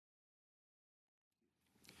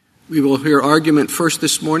We will hear argument first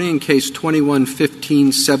this morning in Case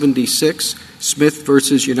 21-1576, Smith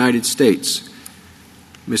v. United States.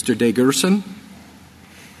 Mr. DeGerson.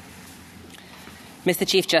 Mr.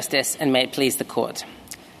 Chief Justice, and may it please the Court.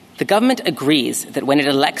 The government agrees that when it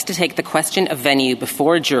elects to take the question of venue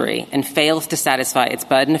before a jury and fails to satisfy its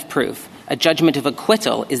burden of proof, a judgment of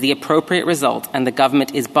acquittal is the appropriate result and the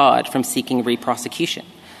government is barred from seeking re-prosecution.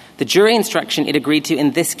 The jury instruction it agreed to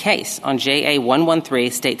in this case on JA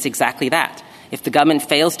 113 states exactly that. If the government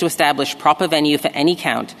fails to establish proper venue for any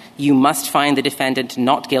count, you must find the defendant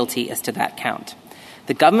not guilty as to that count.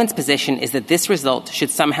 The government's position is that this result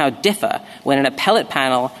should somehow differ when an appellate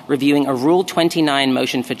panel reviewing a Rule 29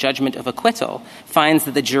 motion for judgment of acquittal finds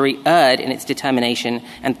that the jury erred in its determination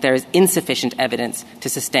and there is insufficient evidence to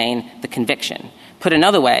sustain the conviction. Put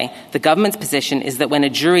another way, the government's position is that when a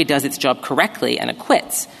jury does its job correctly and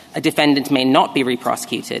acquits, a defendant may not be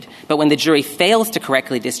re-prosecuted, but when the jury fails to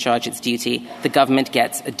correctly discharge its duty, the government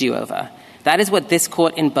gets a do-over. That is what this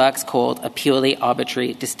court in Burks called a purely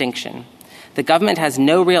arbitrary distinction. The government has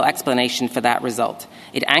no real explanation for that result.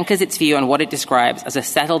 It anchors its view on what it describes as a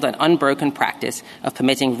settled and unbroken practice of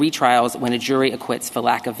permitting retrials when a jury acquits for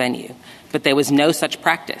lack of venue. But there was no such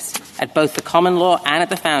practice. At both the common law and at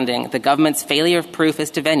the founding, the government's failure of proof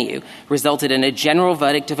as to venue resulted in a general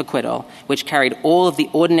verdict of acquittal, which carried all of the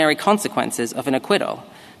ordinary consequences of an acquittal.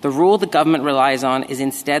 The rule the government relies on is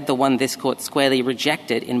instead the one this court squarely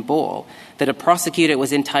rejected in Ball, that a prosecutor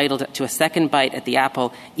was entitled to a second bite at the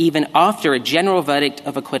apple even after a general verdict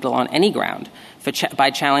of acquittal on any ground by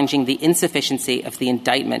challenging the insufficiency of the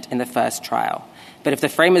indictment in the first trial. But if the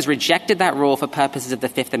framers rejected that rule for purposes of the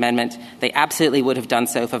Fifth Amendment, they absolutely would have done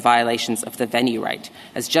so for violations of the venue right.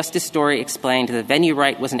 As Justice Story explained, the venue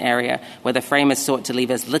right was an area where the framers sought to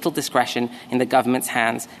leave as little discretion in the government's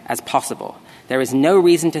hands as possible. There is no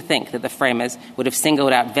reason to think that the framers would have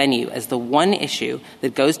singled out venue as the one issue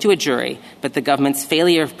that goes to a jury, but the government's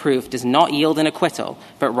failure of proof does not yield an acquittal,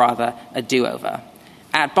 but rather a do-over.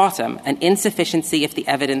 At bottom, an insufficiency of the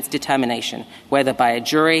evidence determination, whether by a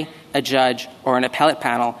jury, a judge, or an appellate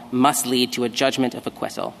panel, must lead to a judgment of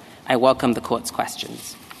acquittal. I welcome the Court's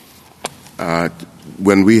questions.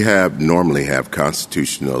 When we normally have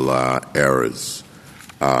constitutional errors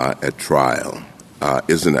at trial,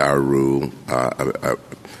 isn't our rule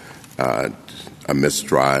a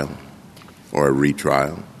mistrial or a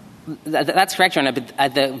retrial? That's correct, Your Honor,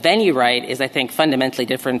 but the venue right is, I think, fundamentally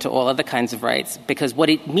different to all other kinds of rights, because what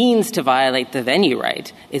it means to violate the venue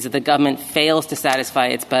right is that the government fails to satisfy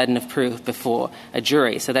its burden of proof before a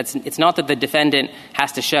jury. So it's not that the defendant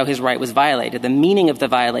has to show his right was violated. The meaning of the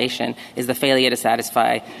violation is the failure to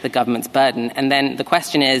satisfy the government's burden. And then the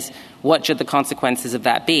question is, what should the consequences of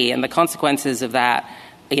that be? And the consequences of that,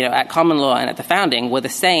 at common law and at the founding were the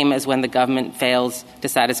same as when the government fails to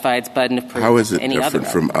satisfy its burden of proof. How is it different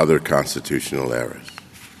from other constitutional errors?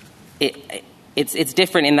 It's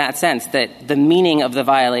different in that sense, that the meaning of the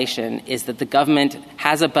violation is that the government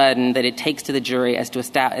has a burden that it takes to the jury as to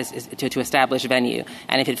establish venue.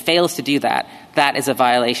 And if it fails to do that, that is a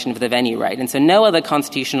violation of the venue right. And so no other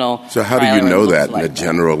constitutional... So how do you know that in a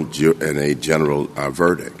general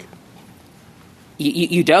verdict?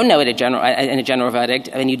 You don't know it in a general verdict,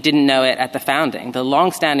 and you didn't know it at the founding. The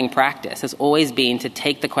long-standing practice has always been to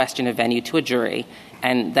take the question of venue to a jury,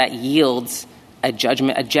 and that yields a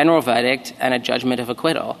general verdict and a judgment of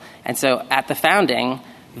acquittal. And so at the founding,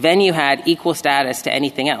 venue had equal status to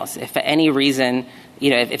anything else. If for any reason,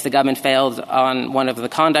 if the government fails on one of the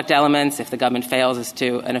conduct elements, if the government fails as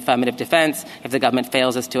to an affirmative defense, if the government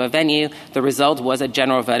fails as to a venue, the result was a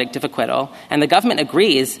general verdict of acquittal. And the government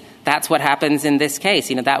agrees that's what happens in this case.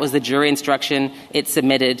 That was the jury instruction it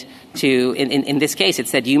submitted to, in this case, it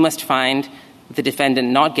said you must find the defendant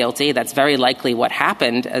not guilty. That's very likely what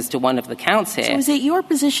happened as to one of the counts here. So is it your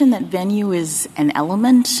position that venue is an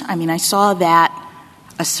element? I mean, I saw that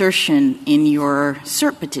assertion in your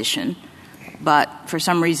cert petition, but for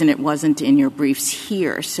some reason it wasn't in your briefs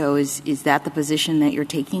here. So is that the position that you're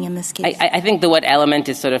taking in this case? I think the word element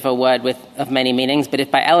is sort of a word of many meanings, but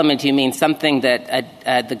if by element you mean something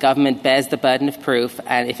that the government bears the burden of proof,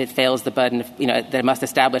 and if it fails the burden of, they must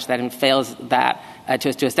establish that, and fails that to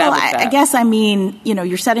establish that. I guess I mean,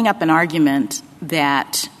 you're setting up an argument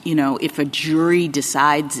that, if a jury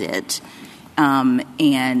decides it,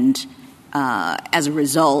 and as a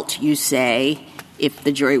result you say, if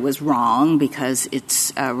the jury was wrong because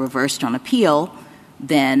it's reversed on appeal,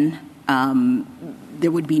 then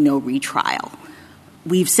there would be no retrial.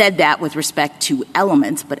 We've said that with respect to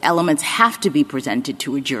elements, but elements have to be presented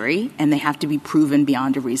to a jury, and they have to be proven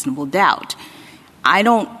beyond a reasonable doubt. I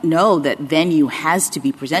don't know that venue has to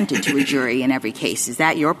be presented to a jury in every case. Is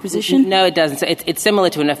that your position? No, it doesn't. So it's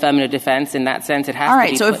similar to an affirmative defense in that sense. It has All to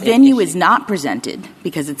right, be so if venue is not presented,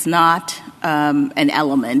 because it's not an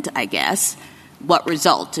element, I guess, what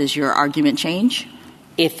result? Does your argument change?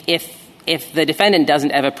 If the defendant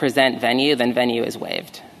doesn't ever present venue, then venue is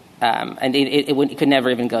waived. And it could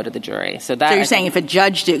never even go to the jury. So you're saying if a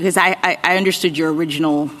judge did, because I understood your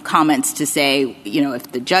original comments to say,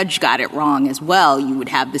 if the judge got it wrong as well, you would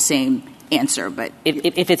have the same answer. But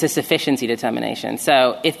if it's a sufficiency determination.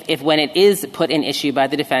 So if when it is put in issue by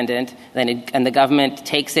the defendant, and the government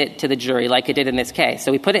takes it to the jury like it did in this case.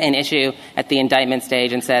 So we put it in issue at the indictment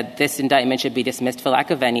stage and said this indictment should be dismissed for lack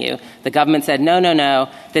of venue. The government said, no,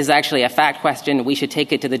 this is actually a fact question. We should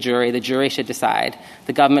take it to the jury. The jury should decide.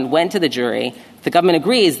 The government went to the jury. The government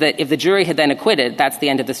agrees that if the jury had then acquitted, that's the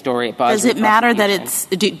end of the story. Does it matter that it's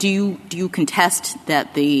do you contest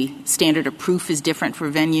that the standard of proof is different for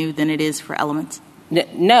venue than it is for elements?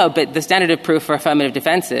 No, but the standard of proof for affirmative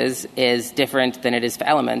defenses is different than it is for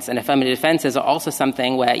elements. And affirmative defenses are also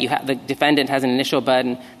something where the defendant has an initial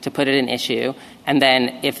burden to put it in issue. And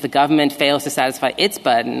then if the government fails to satisfy its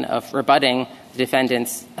burden of rebutting the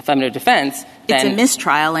defendant's affirmative defense, then it's a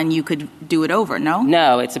mistrial and you could do it over, no?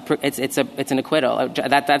 No, it's an acquittal.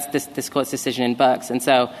 That's this court's decision in Burks. And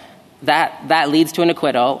so that leads to an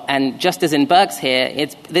acquittal. And just as in Burks here,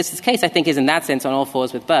 this case, I think, is in that sense on all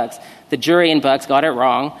fours with Burks. The jury in Burks got it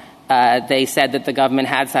wrong. They said that the government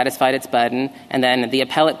had satisfied its burden. And then the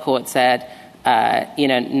appellate court said,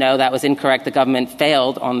 no, that was incorrect. The government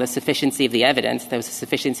failed on the sufficiency of the evidence. There was a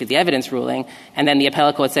sufficiency of the evidence ruling. And then the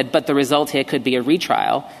appellate court said, but the result here could be a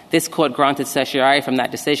retrial. This court granted certiorari from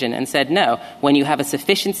that decision and said, no, when you have a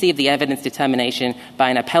sufficiency of the evidence determination by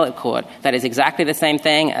an appellate court, that is exactly the same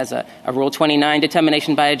thing as a Rule 29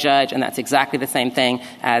 determination by a judge, and that's exactly the same thing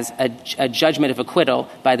as a judgment of acquittal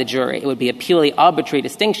by the jury. It would be a purely arbitrary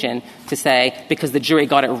distinction to say, because the jury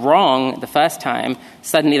got it wrong the first time,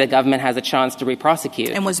 suddenly the government has a chance to re-prosecute.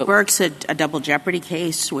 And was Burks a double jeopardy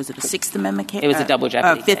case? Was it a Sixth Amendment case? It was a double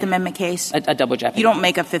jeopardy Fifth Amendment case? A double jeopardy. You don't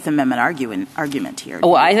make a Fifth Amendment argument here.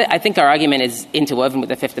 Well, I think our argument is interwoven with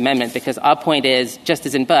the Fifth Amendment because our point is, just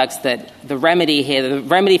as in Burks, that the remedy here, the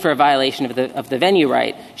remedy for a violation of the venue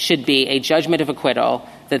right should be a judgment of acquittal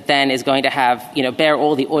that then is going to have, bear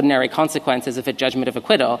all the ordinary consequences of a judgment of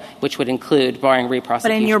acquittal, which would include barring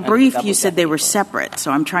re-prosecution. But in your brief, you said they were separate,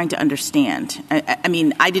 so I'm trying to understand. I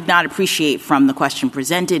mean, I did not appreciate from the question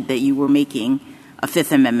presented that you were making a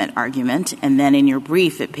Fifth Amendment argument, and then in your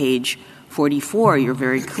brief at page 44, you're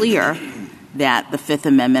very clear that the Fifth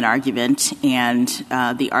Amendment argument and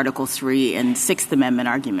the Article III and Sixth Amendment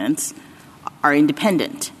arguments are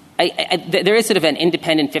independent. There is sort of an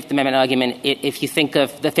independent Fifth Amendment argument if you think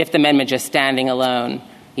of the Fifth Amendment just standing alone.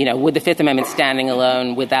 Would the Fifth Amendment standing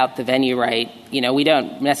alone without the venue right? We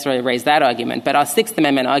don't necessarily raise that argument. But our Sixth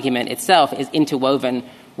Amendment argument itself is interwoven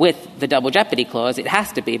with the Double Jeopardy Clause. It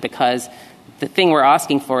has to be because the thing we're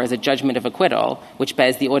asking for is a judgment of acquittal, which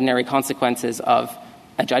bears the ordinary consequences of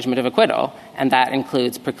a judgment of acquittal, and that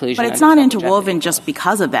includes preclusion. But it's not interwoven just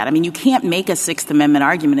because of that. I mean, you can't make a Sixth Amendment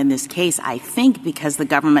argument in this case, I think, because the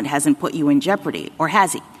government hasn't put you in jeopardy, or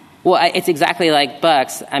has he? Well, it's exactly like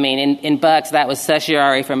Burks. I mean, in Burks, that was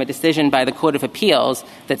certiorari from a decision by the Court of Appeals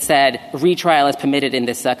that said retrial is permitted in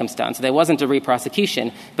this circumstance. So there wasn't a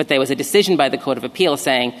re-prosecution, but there was a decision by the Court of Appeals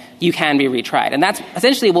saying you can be retried. And that's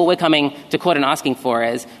essentially what we're coming to court and asking for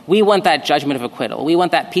is we want that judgment of acquittal. We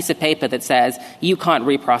want that piece of paper that says you can't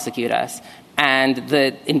re-prosecute us. And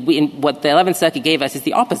what the 11th Circuit gave us is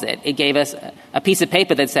the opposite. It gave us a piece of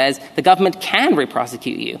paper that says the government can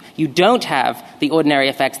re-prosecute you. You don't have the ordinary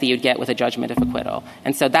effects that you'd get with a judgment of acquittal.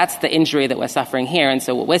 And so that's the injury that we're suffering here. And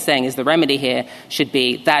so what we're saying is the remedy here should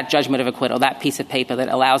be that judgment of acquittal, that piece of paper that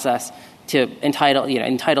allows us to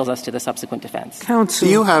entitles us to the subsequent defense. Counsel,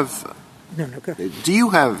 do you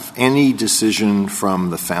have any decision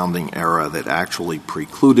from the founding era that actually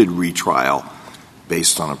precluded retrial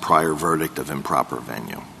based on a prior verdict of improper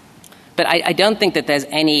venue? But I don't think that there's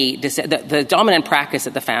any the dominant practice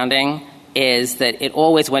at the founding is that it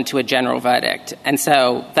always went to a general verdict. And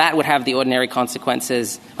so that would have the ordinary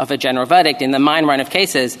consequences of a general verdict. In the mine run of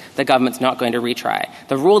cases, the government's not going to retry.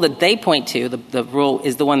 The rule that they point to, the rule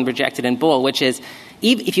is the one rejected in Bull, which is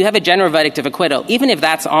if you have a general verdict of acquittal, even if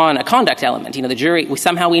that's on a conduct element, the jury,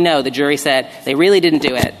 we know the jury said they really didn't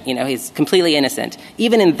do it, he's completely innocent.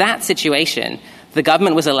 Even in that situation, the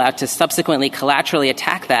government was allowed to subsequently collaterally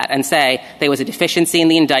attack that and say there was a deficiency in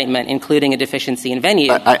the indictment, including a deficiency in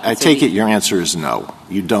venue. I take it your answer is no.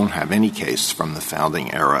 You don't have any case from the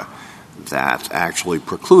founding era that actually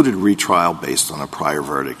precluded retrial based on a prior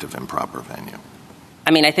verdict of improper venue.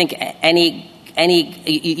 I mean, I think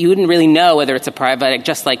you wouldn't really know whether it's a prior verdict,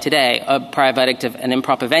 just like today, a prior verdict of an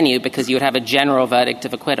improper venue, because you would have a general verdict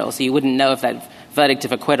of acquittal. So you wouldn't know if that verdict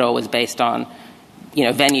of acquittal was based on,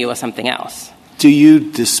 venue or something else. Do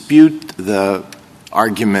you dispute the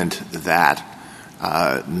argument that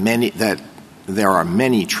that there are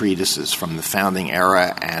many treatises from the founding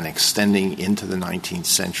era and extending into the 19th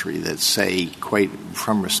century that say, quite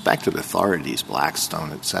from respected authorities,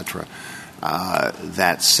 Blackstone, et cetera,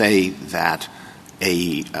 that say that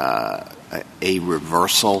a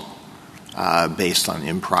reversal based on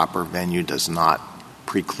improper venue does not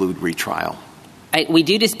preclude retrial? We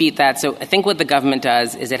do dispute that. So I think what the government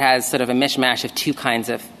does is it has sort of a mishmash of two kinds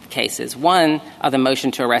of cases. One are the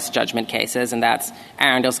motion to arrest judgment cases, and that's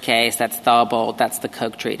Arundel's case, that's Thalbold, that's the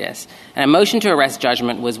Koch treatise. And a motion to arrest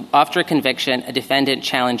judgment was after a conviction, a defendant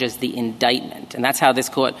challenges the indictment. And that's how this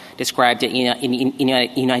court described it in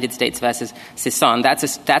United States versus Sisson.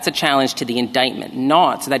 That's a challenge to the indictment,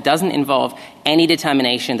 so that doesn't involve any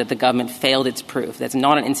determination that the government failed its proof. That's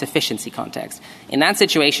not an insufficiency context. In that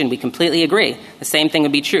situation, we completely agree. The same thing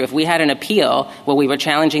would be true if we had an appeal where we were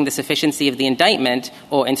challenging the sufficiency of the indictment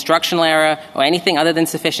or instructional error or anything other than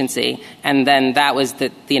sufficiency, and then that was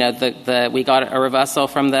we got a reversal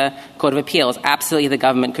from the Court of Appeals. Absolutely, the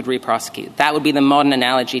government could re-prosecute. That would be the modern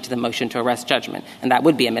analogy to the motion to arrest judgment, and that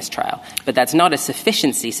would be a mistrial. But that's not a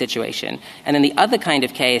sufficiency situation. And then the other kind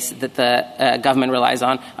of case that the government relies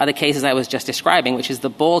on are the cases I was just describing, which is the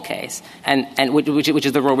Ball case, and which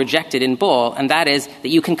is the rule rejected in Ball, and that is that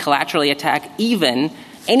you can collaterally attack even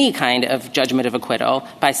any kind of judgment of acquittal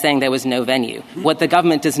by saying there was no venue. What the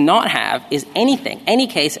government does not have is any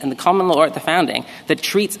case in the common law at the founding that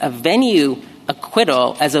treats a venue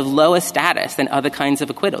acquittal as of lower status than other kinds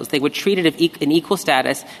of acquittals. They were treated in equal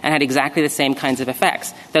status and had exactly the same kinds of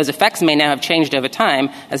effects. Those effects may now have changed over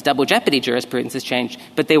time as double jeopardy jurisprudence has changed,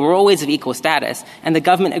 but they were always of equal status, and the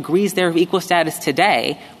government agrees they're of equal status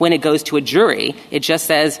today. When it goes to a jury, it just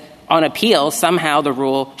says, on appeal, somehow the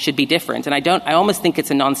rule should be different. And I almost think it's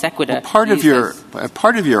a non sequitur. Well,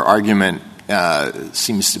 part of your argument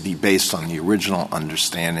seems to be based on the original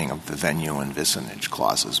understanding of the venue and vicinage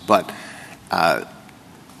clauses, but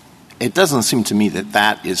it doesn't seem to me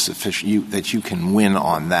that is sufficient, that you can win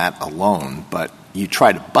on that alone, but you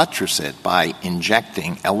try to buttress it by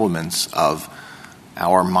injecting elements of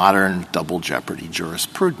our modern double jeopardy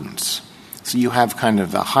jurisprudence. So you have kind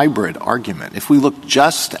of a hybrid argument. If we look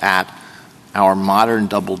just at our modern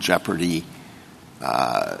double jeopardy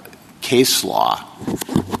case law,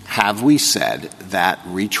 have we said that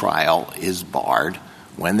retrial is barred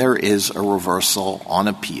when there is a reversal on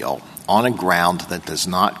appeal on a ground that does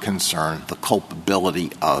not concern the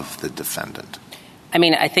culpability of the defendant? I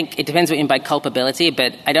mean, I think it depends what you mean by culpability,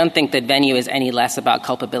 but I don't think that venue is any less about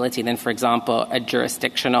culpability than, for example, a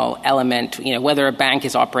jurisdictional element. Whether a bank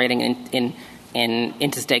is operating in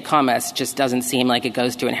interstate commerce just doesn't seem like it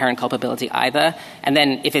goes to inherent culpability either. And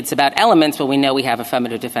then if it's about elements, well, we know we have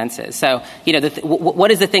affirmative defenses. So,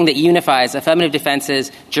 what is the thing that unifies affirmative defenses,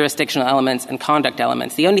 jurisdictional elements, and conduct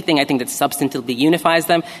elements? The only thing I think that substantively unifies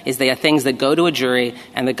them is they are things that go to a jury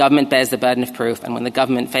and the government bears the burden of proof. And when the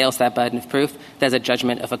government fails that burden of proof, there's a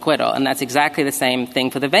judgment of acquittal. And that's exactly the same thing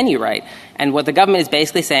for the venue right. And what the government is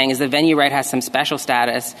basically saying is the venue right has some special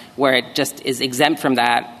status where it just is exempt from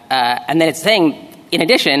that. And then it's saying, in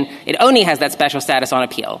addition, it only has that special status on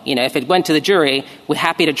appeal. If it went to the jury, we're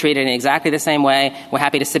happy to treat it in exactly the same way. We're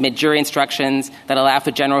happy to submit jury instructions that allow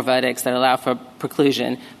for general verdicts, that allow for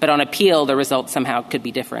preclusion. But on appeal, the results somehow could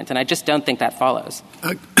be different. And I just don't think that follows.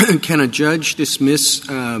 Can a judge dismiss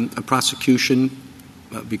a prosecution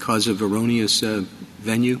because of erroneous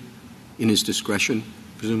venue in his discretion,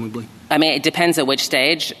 presumably? I mean, it depends at which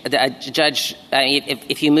stage. A judge,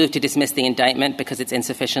 if you move to dismiss the indictment because it's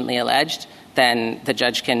insufficiently alleged, then the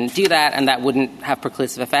judge can do that, and that wouldn't have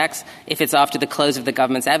preclusive effects. If it's after the close of the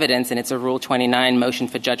government's evidence and it's a Rule 29 motion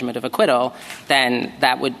for judgment of acquittal, then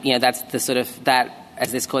that would, that's the sort of that,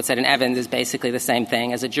 as this court said in Evans, is basically the same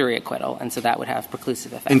thing as a jury acquittal, and so that would have preclusive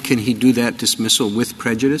effects. And can he do that dismissal with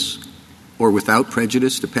prejudice? Or without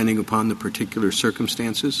prejudice, depending upon the particular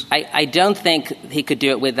circumstances? I don't think he could do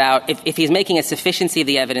it without. If he's making a sufficiency of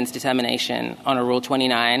the evidence determination on a Rule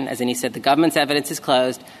 29, as in he said, the government's evidence is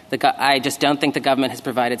closed, I just don't think the government has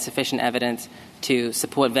provided sufficient evidence to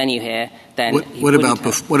support venue here, then what about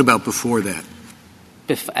before that?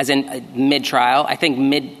 As in mid-trial? I think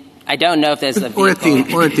I don't know if there's a or at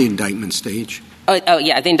the indictment stage. Oh,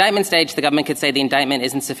 yeah. At the indictment stage, the government could say the indictment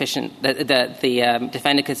isn't sufficient. The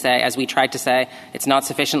defendant could say, as we tried to say, it's not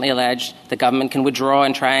sufficiently alleged. The government can withdraw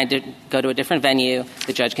and try and go to a different venue.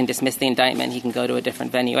 The judge can dismiss the indictment. He can go to a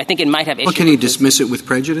different venue. I think it might have issues. Well, can he dismiss it with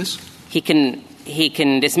prejudice? He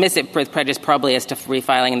can dismiss it with prejudice probably as to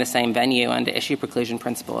refiling in the same venue under issue preclusion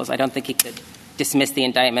principles. I don't think he could dismiss the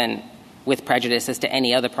indictment with prejudice as to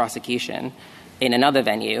any other prosecution in another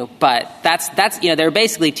venue. But that's there are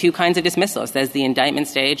basically two kinds of dismissals. There's the indictment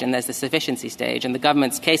stage and there's the sufficiency stage. And the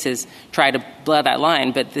government's cases try to blur that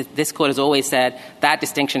line, but this court has always said that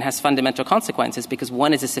distinction has fundamental consequences because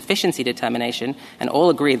one is a sufficiency determination, and all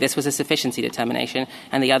agree this was a sufficiency determination,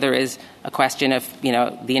 and the other is a question of,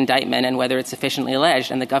 the indictment and whether it's sufficiently alleged,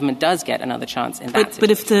 and the government does get another chance in that situation. But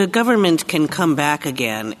if the government can come back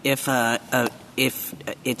again if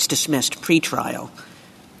it's dismissed pretrial,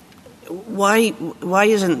 why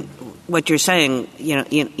isn't what you're saying,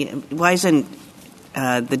 why isn't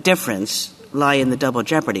the difference lie in the double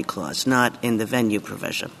jeopardy clause, not in the venue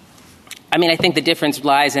provision? I mean, I think the difference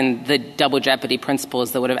lies in the double jeopardy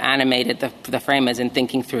principles that would have animated the framers in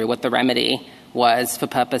thinking through what the remedy was for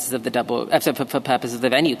purposes of for purposes of the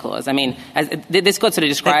venue clause. I mean, this court sort of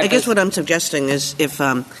described. I guess what I'm suggesting is if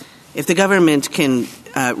the government can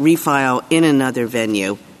refile in another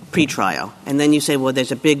venue pretrial, and then you say, well,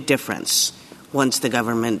 there's a big difference once the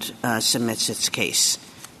government submits its case.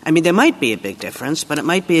 I mean, there might be a big difference, but it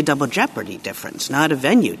might be a double jeopardy difference, not a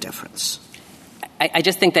venue difference. I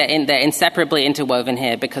just think that they're inseparably interwoven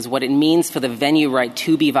here because what it means for the venue right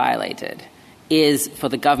to be violated is for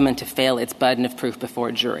the government to fail its burden of proof before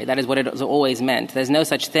a jury. That is what it has always meant. There's no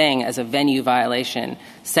such thing as a venue violation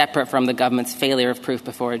separate from the government's failure of proof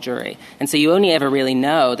before a jury. And so you only ever really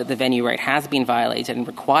know that the venue right has been violated and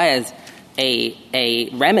requires a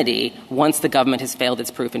remedy once the government has failed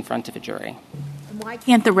its proof in front of a jury. Why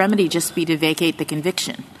can't the remedy just be to vacate the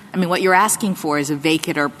conviction? I mean, what you're asking for is a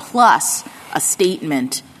vacater plus a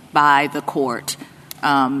statement by the court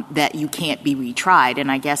that you can't be retried.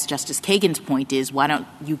 And I guess Justice Kagan's point is, why don't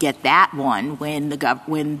you get that one when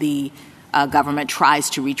the government tries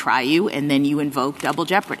to retry you, and then you invoke double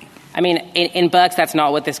jeopardy? I mean, in Burks, that's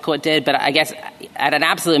not what this court did, but I guess at an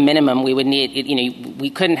absolute minimum, we would need, we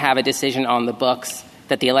couldn't have a decision on the books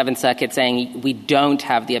that the 11th Circuit saying we don't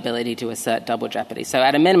have the ability to assert double jeopardy. So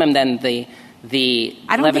at a minimum, then the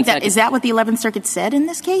I don't think that – is that what the 11th Circuit said in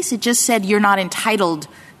this case? It just said you're not entitled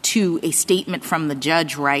to a statement from the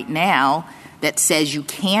judge right now that says you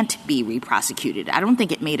can't be reprosecuted. I don't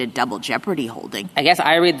think it made a double jeopardy holding. I guess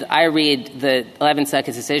I read the 11th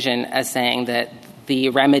Circuit's decision as saying that the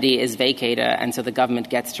remedy is vacator, and so the government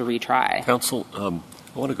gets to retry. Counsel, I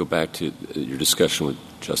want to go back to your discussion with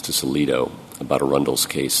Justice Alito about Arundel's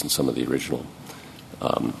case and some of the original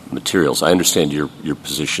materials. I understand your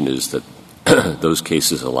position is that those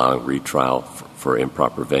cases allowing retrial for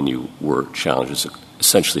improper venue were challenges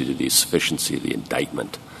essentially to the sufficiency of the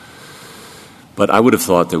indictment. But I would have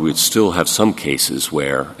thought that we'd still have some cases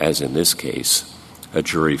where, as in this case, a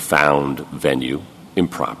jury found venue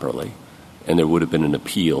improperly, and there would have been an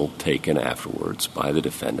appeal taken afterwards by the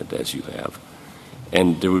defendant, as you have.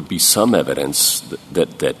 And there would be some evidence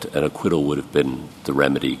that an acquittal would have been the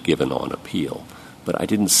remedy given on appeal. But I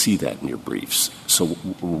didn't see that in your briefs. So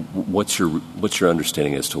what's your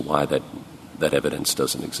understanding as to why that evidence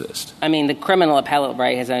doesn't exist? I mean, the criminal appellate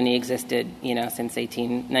right has only existed, since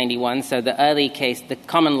 1891. So the early case, the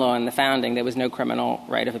common law and the founding, there was no criminal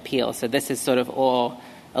right of appeal. So this is sort of all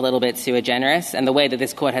a little bit sui generis. And the way that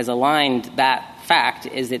this court has aligned that fact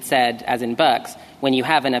is it said, as in Burks, when you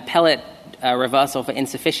have an appellate reversal for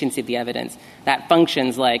insufficiency of the evidence, that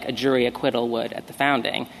functions like a jury acquittal would at the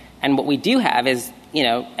founding. And what we do have is,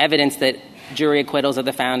 evidence that jury acquittals of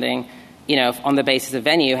the founding, on the basis of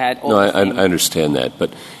venue had all the same. I understand that,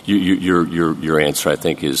 but your answer, I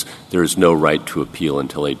think, is there is no right to appeal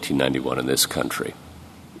until 1891 in this country.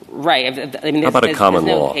 Right. I mean, how about a common law?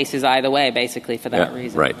 There's no cases either way, basically, for that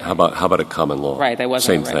reason. Right. How about a common law? Right. There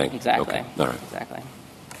wasn't same thing. Exactly. Okay. All right. Exactly.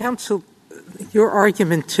 Counsel, your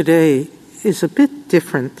argument today is a bit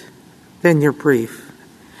different than your brief.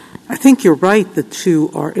 I think you're right, the two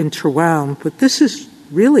are interwound, but this is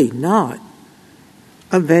really not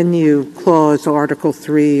a venue clause, Article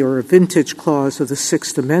 3, or a vintage clause of the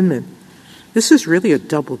Sixth Amendment. This is really a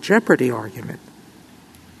double jeopardy argument.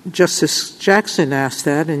 Justice Jackson asked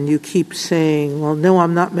that, and you keep saying, well, no,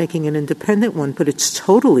 I'm not making an independent one, but it's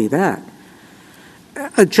totally that.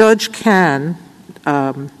 A judge can,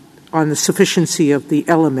 on the sufficiency of the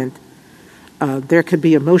element, there could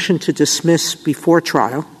be a motion to dismiss before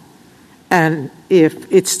trial, and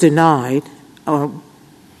if it's denied,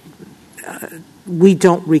 we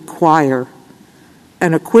don't require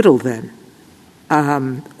an acquittal then.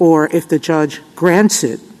 Or if the judge grants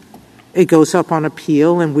it, it goes up on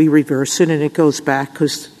appeal and we reverse it and it goes back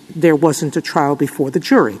because there wasn't a trial before the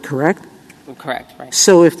jury, correct? Correct, right.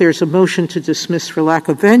 So if there's a motion to dismiss for lack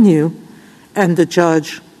of venue and the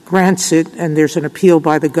judge grants it and there's an appeal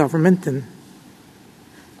by the government and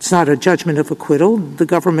it's not a judgment of acquittal, the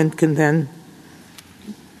government can then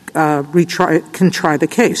try the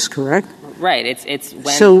case, correct? Right. It's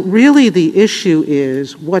when. So really the issue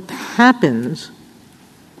is what happens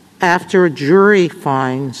after a jury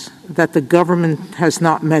finds that the government has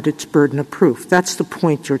not met its burden of proof. That's the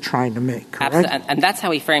point you're trying to make, correct? Absolutely. And that's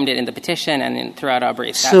how we framed it in the petition and throughout our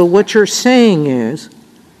briefs. So what you're saying is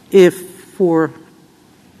if for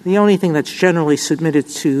the only thing that's generally submitted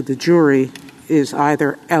to the jury is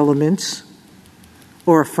either elements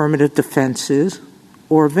or affirmative defenses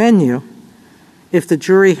or venue, if the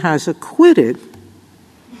jury has acquitted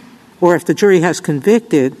or if the jury has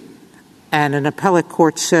convicted and an appellate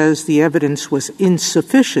court says the evidence was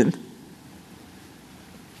insufficient,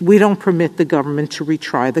 we don't permit the government to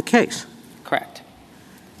retry the case. Correct.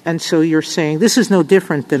 And so you're saying this is no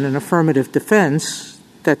different than an affirmative defense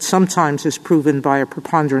that sometimes is proven by a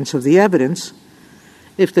preponderance of the evidence.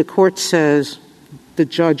 If the court says the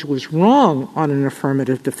judge was wrong on an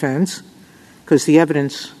affirmative defense because the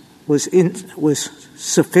evidence was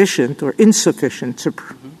sufficient or insufficient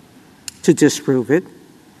to disprove it,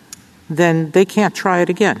 then they can't try it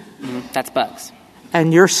again. Mm-hmm. That's Bugs.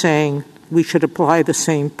 And you're saying we should apply the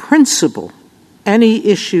same principle. Any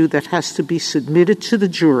issue that has to be submitted to the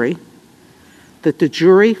jury, that the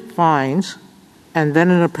jury finds, and then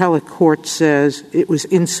an appellate court says it was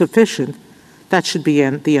insufficient, that should be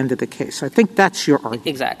the end of the case. I think that's your argument.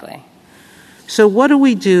 Exactly. So what do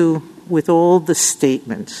we do with all the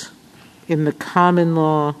statements in the common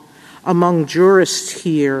law among jurists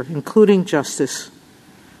here, including Justice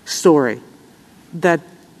Story, that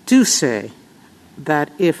do say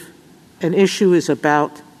that if an issue is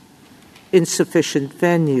about insufficient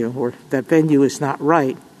venue or that venue is not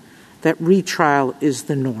right, that retrial is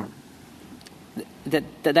the norm?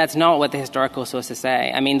 That's not what the historical sources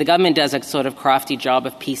say. I mean, the government does a sort of crafty job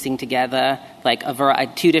of piecing together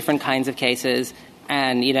like two different kinds of cases,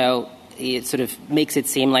 and, it sort of makes it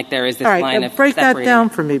seem like there is this line of break separating. that down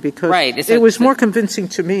for me because it was more convincing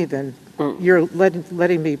to me than you're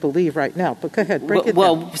letting me believe right now. But go ahead, break it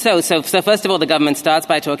down. So first of all, the government starts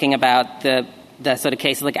by talking about the sort of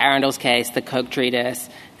cases like Arundel's case, the Koch treatise,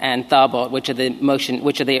 and Tharbot, which are the motion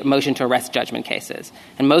to arrest judgment cases.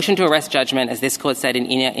 And motion to arrest judgment, as this court said in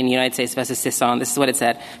United States versus Sisson, this is what it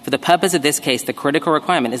said: for the purpose of this case, the critical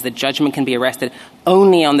requirement is that judgment can be arrested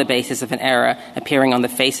only on the basis of an error appearing on the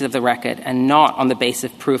face of the record and not on the basis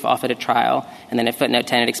of proof offered at trial. And then at footnote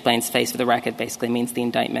 10, it explains face of the record basically means the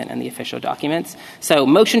indictment and the official documents. So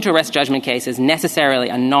motion to arrest judgment cases necessarily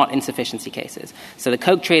are not insufficiency cases. So the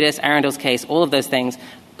Koch treatise, Arundel's case, all of those things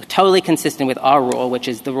totally consistent with our rule, which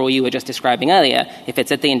is the rule you were just describing earlier. If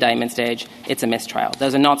it's at the indictment stage, it's a mistrial.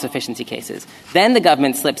 Those are not sufficiency cases. Then the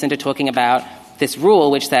government slips into talking about this rule,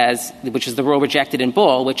 which is the rule rejected in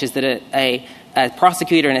Ball, which is that a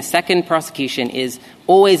prosecutor in a second prosecution is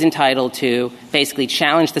always entitled to basically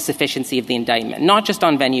challenge the sufficiency of the indictment, not just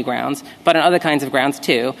on venue grounds, but on other kinds of grounds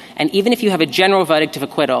too. And even if you have a general verdict of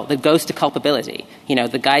acquittal that goes to culpability,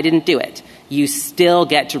 the guy didn't do it, you still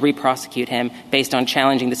get to re-prosecute him based on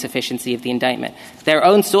challenging the sufficiency of the indictment. Their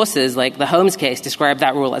own sources, like the Holmes case, describe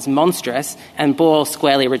that rule as monstrous, and Ball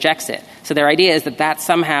squarely rejects it. So their idea is that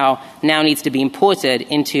somehow now needs to be imported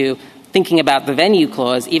into thinking about the venue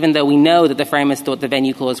clause, even though we know that the framers thought the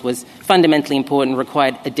venue clause was fundamentally important and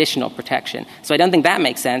required additional protection. So I don't think that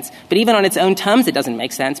makes sense. But even on its own terms, it doesn't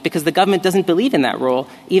make sense because the government doesn't believe in that rule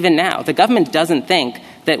even now. The government doesn't think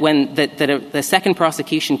that the second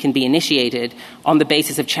prosecution can be initiated on the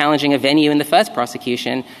basis of challenging a venue in the first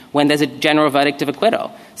prosecution when there's a general verdict of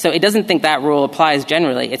acquittal. So it doesn't think that rule applies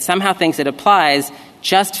generally. It somehow thinks it applies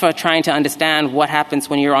just for trying to understand what happens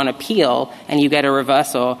when you're on appeal and you get a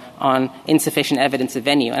reversal on insufficient evidence of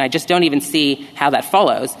venue. And I just don't even see how that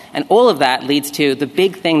follows. And all of that leads to the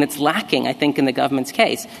big thing that's lacking, I think, in the government's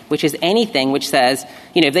case, which is anything which says,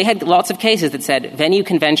 if they had lots of cases that said venue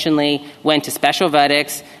conventionally went to special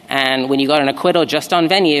verdicts, and when you got an acquittal just on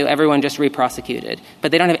venue, everyone just re-prosecuted.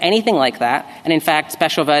 But they don't have anything like that. And in fact,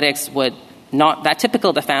 special verdicts would not that typical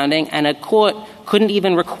of the founding, and a court couldn't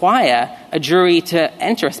even require a jury to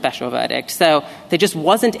enter a special verdict. So there just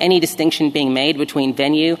wasn't any distinction being made between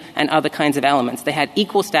venue and other kinds of elements. They had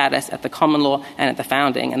equal status at the common law and at the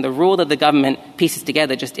founding, and the rule that the government pieces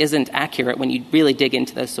together just isn't accurate when you really dig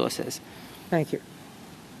into those sources. Thank you.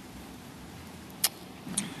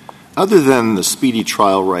 Other than the speedy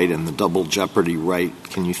trial right and the double jeopardy right,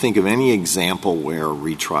 can you think of any example where a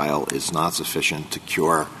retrial is not sufficient to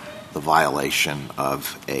cure the violation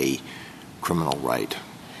of a criminal right?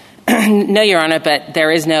 No, Your Honor, but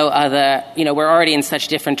there is no other – we're already in such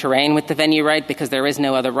different terrain with the venue right because there is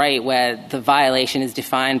no other right where the violation is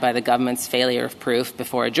defined by the government's failure of proof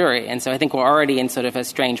before a jury. And so I think we're already in sort of a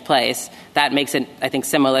strange place. That makes it, I think,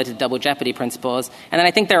 similar to double jeopardy principles. And then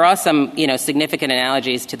I think there are some, significant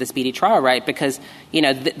analogies to the speedy trial right because,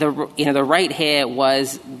 the right here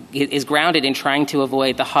is grounded in trying to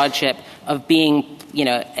avoid the hardship of being –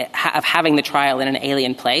 of having the trial in an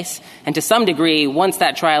alien place. And to some degree, once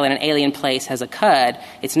that trial in an alien place has occurred,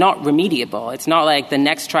 it's not remediable. It's not like the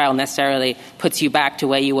next trial necessarily puts you back to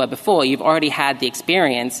where you were before. You've already had the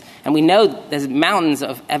experience. And we know there's mountains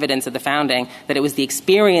of evidence at the founding that it was the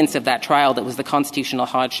experience of that trial that was the constitutional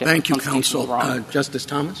hardship. Thank you, counsel. Justice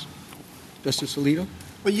Thomas? Justice Alito?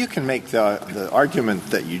 Well, you can make the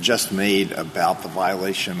argument that you just made about the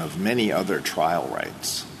violation of many other trial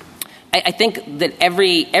rights. I think that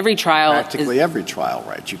every trial practically every trial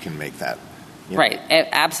right, you can make that. Right.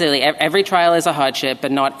 Absolutely. Every trial is a hardship,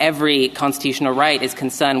 but not every constitutional right is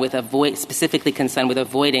specifically concerned with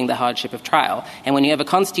avoiding the hardship of trial. And when you have a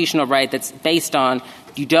constitutional right that's based on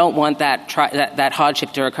you don't want that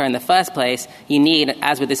hardship to occur in the first place, you need,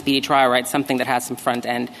 as with the speedy trial right, something that has some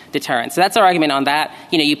front-end deterrence. So that's our argument on that.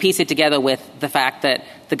 You piece it together with the fact that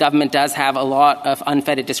the government does have a lot of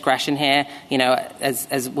unfettered discretion here.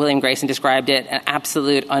 As William Grayson described it, an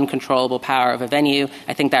absolute uncontrollable power of a venue.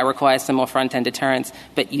 I think that requires some more front-end deterrence.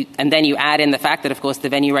 And then you add in the fact that, of course, the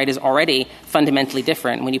venue right is already fundamentally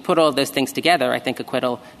different. When you put all of those things together, I think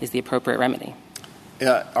acquittal is the appropriate remedy.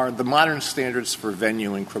 Are the modern standards for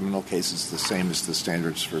venue in criminal cases the same as the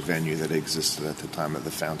standards for venue that existed at the time of the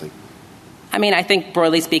founding? I think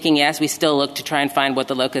broadly speaking, yes. We still look to try and find what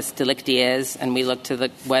the locus delicti is, and we look to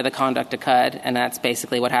where the conduct occurred, and that's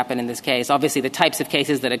basically what happened in this case. Obviously, the types of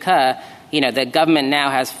cases that occur, the government now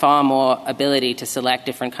has far more ability to select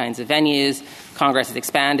different kinds of venues. Congress has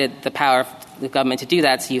expanded the power of the government to do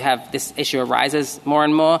that, so you have this issue arises more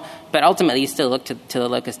and more. But ultimately, you still look to the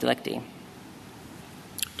locus delicti.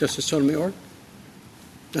 Justice Sotomayor?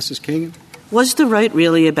 Justice Kagan? Was the right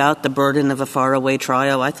really about the burden of a faraway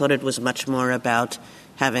trial? I thought it was much more about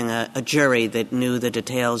having a jury that knew the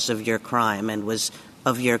details of your crime and was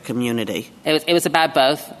of your community. It was about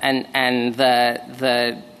both, and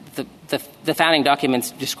the founding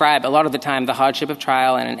documents describe a lot of the time the hardship of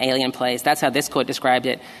trial in an alien place. That's how this court described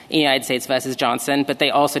it in United States versus Johnson. But they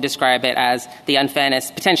also describe it as the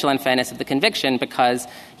potential unfairness of the conviction because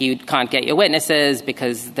you can't get your witnesses,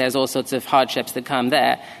 because there's all sorts of hardships that come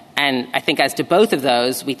there. And I think as to both of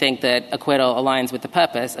those, we think that acquittal aligns with the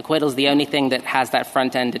purpose. Acquittal is the only thing that has that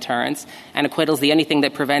front-end deterrence, and acquittal is the only thing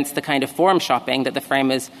that prevents the kind of forum shopping that the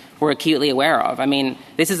framers were acutely aware of.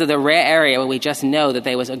 This is the rare area where we just know that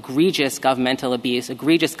there was egregious governmental abuse,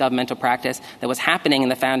 egregious governmental practice that was happening in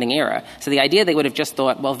the founding era. So the idea they would have just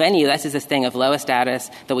thought, well, venue, this is this thing of lower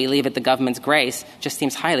status that we leave at the government's grace, just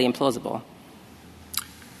seems highly implausible.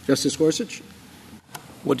 Justice Gorsuch?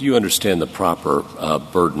 What do you understand the proper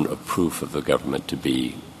burden of proof of the government to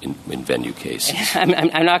be in venue cases?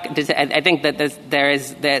 I'm not. I think that there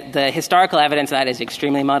is the historical evidence of that is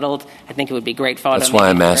extremely muddled. I think it would be great fodder. That's why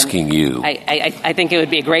I'm asking you. I think it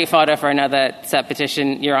would be a great fodder for another cert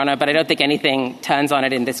petition, Your Honor. But I don't think anything turns on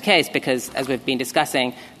it in this case because, as we've been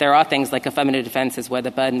discussing, there are things like affirmative defenses where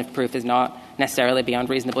the burden of proof is not necessarily beyond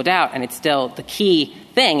reasonable doubt, and it's still the key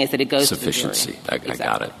thing is that it goes sufficiency. to the jury. I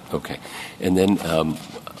got it. Okay, and then.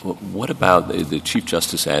 What about the Chief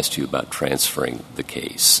Justice asked you about transferring the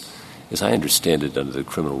case? As I understand it, under the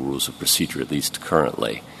criminal rules of procedure, at least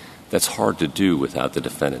currently, that's hard to do without the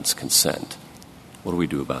defendant's consent. What do we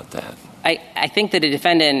do about that? I think that a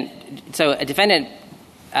defendant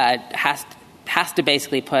has to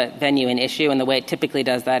basically put venue in issue, and the way it typically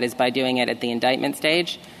does that is by doing it at the indictment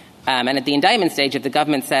stage. And at the indictment stage, if the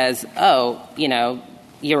government says,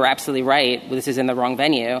 you're absolutely right, this is in the wrong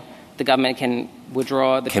venue, the government can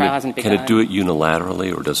withdraw. The trial hasn't begun. Can it do it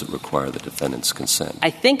unilaterally, or does it require the defendant's consent? I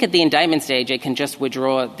think at the indictment stage, it can just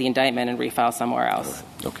withdraw the indictment and refile somewhere else.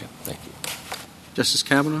 Right. Okay, thank you. Justice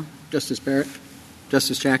Kavanaugh? Justice Barrett?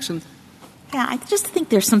 Justice Jackson? Yeah, I just think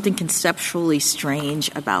there's something conceptually strange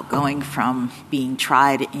about going from being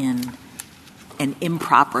tried in an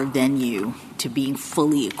improper venue to being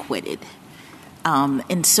fully acquitted.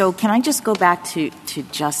 And so can I just go back to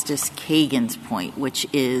Justice Kagan's point, which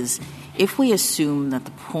is if we assume that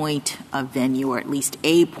the point of venue, or at least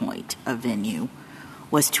a point of venue,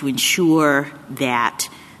 was to ensure that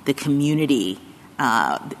the community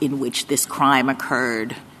in which this crime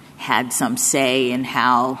occurred had some say in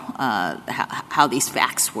how these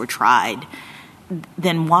facts were tried,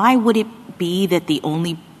 then why would it be that the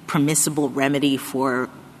only permissible remedy for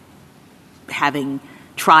having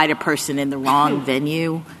tried a person in the wrong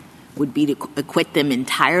venue would be to acquit them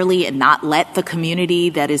entirely and not let the community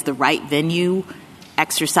that is the right venue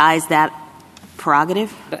exercise that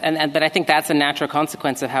prerogative? But I think that's a natural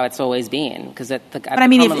consequence of how it's always been. But I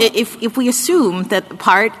mean, if we assume that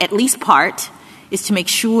at least part, is to make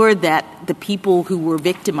sure that the people who were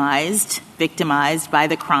victimized by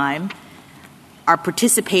the crime are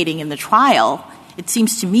participating in the trial, it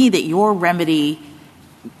seems to me that your remedy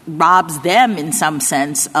robs them in some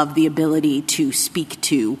sense of the ability to speak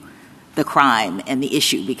to the crime and the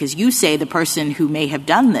issue, because you say the person who may have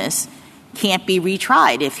done this can't be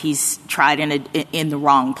retried if he's tried in the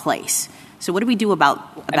wrong place. So what do we do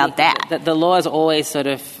about that? The law has always sort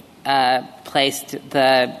of has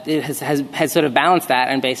sort of balanced that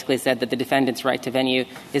and basically said that the defendant's right to venue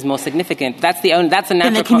is more significant. That's a natural.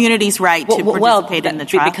 And the community's right to participate in the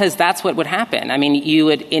trial, because that's what would happen. I mean, you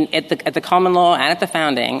would at the common law and at the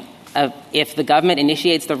founding, if the government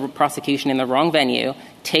initiates the prosecution in the wrong venue,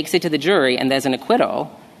 takes it to the jury, and there's an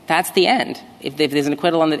acquittal, that's the end. If there's an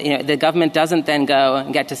acquittal on the government doesn't then go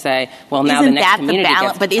and get to say, well, now the next community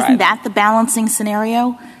gets to try. But isn't that the balancing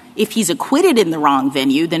scenario? If he's acquitted in the wrong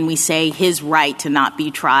venue, then we say his right to not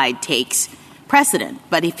be tried takes precedent.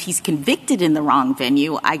 But if he's convicted in the wrong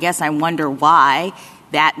venue, I guess I wonder why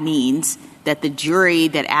that means that the jury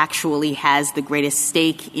that actually has the greatest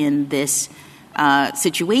stake in this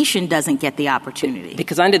situation doesn't get the opportunity.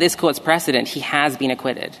 Because under this court's precedent, he has been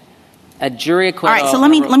acquitted. A jury acquittal. All right,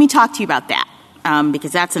 so let me talk to you about that,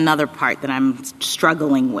 because that's another part that I'm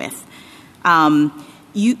struggling with.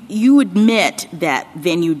 You admit that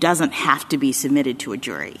venue doesn't have to be submitted to a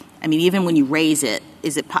jury. I mean, even when you raise it,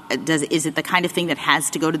 is it the kind of thing that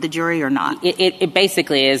has to go to the jury or not? It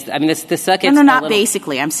basically is. I mean, the circuit's No, not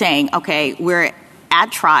basically. I'm saying, okay, we're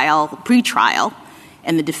at trial, pre-trial,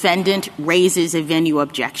 and the defendant raises a venue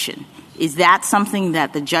objection. Is that something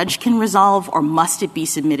that the judge can resolve, or must it be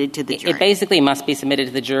submitted to the jury? It basically must be submitted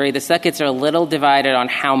to the jury. The circuits are a little divided on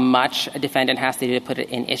how much a defendant has to do to put it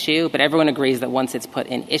in issue, but everyone agrees that once it's put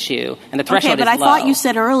in issue, and the threshold is low. Okay, but I thought you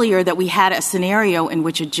said earlier that we had a scenario in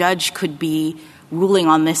which a judge could be ruling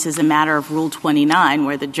on this as a matter of Rule 29,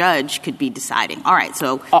 where the judge could be deciding. All right,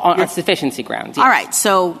 so on sufficiency grounds. Yes. All right,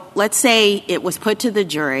 so let's say it was put to the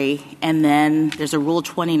jury, and then there's a Rule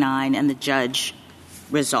 29, and the judge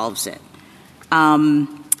resolves it.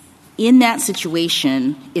 In that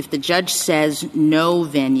situation, if the judge says no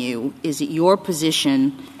venue, is it your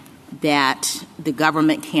position that the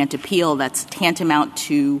government can't appeal? That's tantamount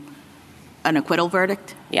to an acquittal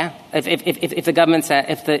verdict? Yeah. If the government said,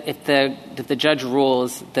 if the judge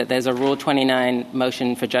rules that there's a Rule 29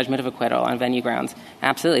 motion for judgment of acquittal on venue grounds,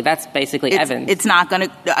 absolutely. That's basically Evans. It's not going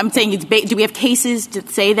to. I'm saying, do we have cases to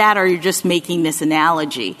say that, or you're just making this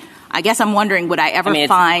analogy? I guess I'm wondering, would I ever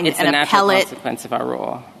find it's an appellate... It's a natural consequence of our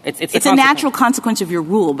rule. It's a natural consequence of your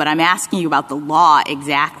rule, but I'm asking you about the law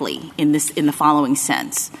exactly in the following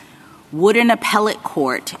sense. Would an appellate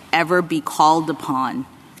court ever be called upon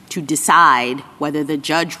to decide whether the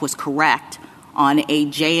judge was correct on a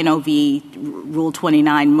J&OV Rule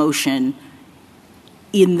 29 motion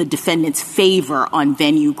in the defendant's favor on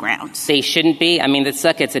venue grounds? They shouldn't be. I mean, the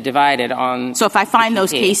circuits are divided on... So if I find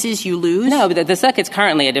those cases, you lose? No, but the circuits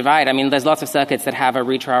currently are divided. I mean, there's lots of circuits that have a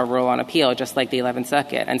retrial rule on appeal, just like the 11th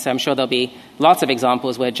Circuit. And so I'm sure there'll be lots of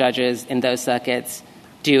examples where judges in those circuits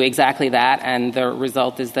do exactly that, and the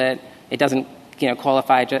result is that it doesn't,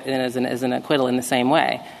 qualify as an acquittal in the same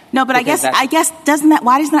way. No, but I guess why doesn't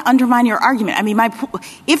that undermine your argument? I mean,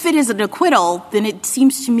 if it is an acquittal, then it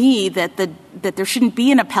seems to me that there shouldn't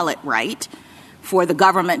be an appellate right for the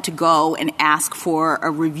government to go and ask for a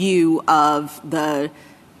review of the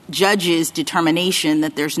judge's determination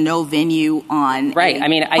that there's no venue on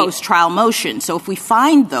a post-trial motion. So if we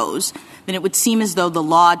find those, then it would seem as though the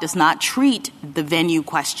law does not treat the venue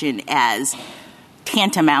question as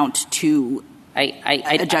tantamount to a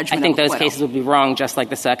judgment. I think those cases would be wrong, just like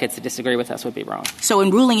the circuits that disagree with us would be wrong. So in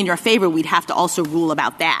ruling in your favor, we'd have to also rule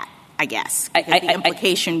about that, I guess. The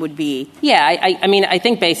implication would be... Yeah, I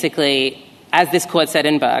think basically, as this court said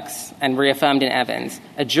in Bucks and reaffirmed in Evans,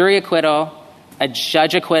 a jury acquittal, a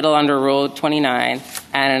judge acquittal under Rule 29,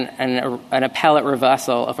 and an appellate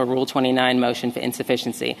reversal of a Rule 29 motion for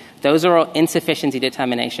insufficiency. Those are all insufficiency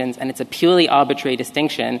determinations, and it's a purely arbitrary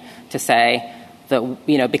distinction to say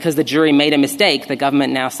that, because the jury made a mistake, the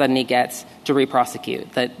government now suddenly gets to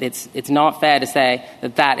re-prosecute. That it's not fair to say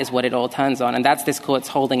that that is what it all turns on, and that's this court's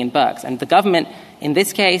holding in Burks. And the government, in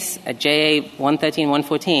this case, at JA 113,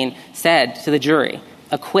 114, said to the jury,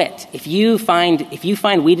 acquit. If you find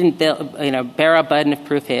we didn't bear our burden of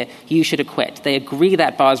proof here, you should acquit. They agree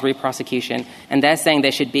that bars re-prosecution, and they're saying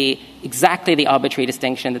there should be exactly the arbitrary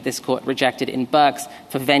distinction that this court rejected in Burks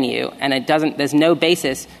for venue, and there's no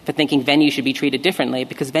basis for thinking venue should be treated differently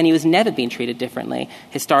because venue has never been treated differently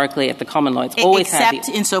historically at the common law. It's always except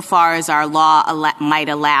insofar as our law might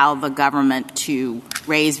allow the government to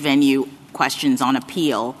raise venue questions on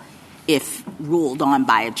appeal if ruled on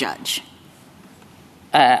by a judge.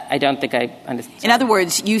 I don't think I understand. In other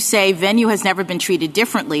words, you say venue has never been treated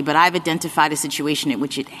differently, but I've identified a situation in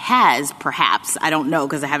which it has, perhaps. I don't know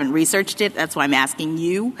because I haven't researched it. That's why I'm asking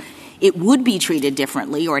you. It would be treated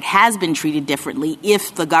differently, or it has been treated differently,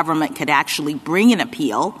 if the government could actually bring an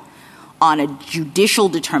appeal on a judicial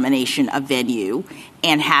determination of venue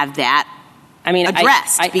and have that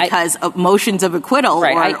addressed, because motions of acquittal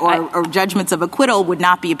or judgments of acquittal would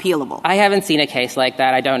not be appealable. I haven't seen a case like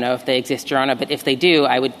that. I don't know if they exist, Your Honor, but if they do,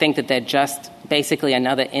 I would think that they're just basically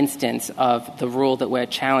another instance of the rule that we're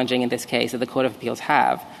challenging in this case that the Court of Appeals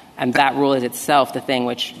have, and that rule is itself the thing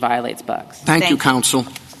which violates Burks. Thank you, counsel.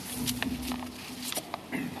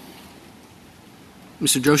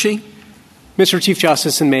 Mr. Joshi? Mr. Chief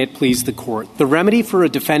Justice, and may it please the Court, the remedy for a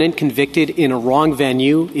defendant convicted in a wrong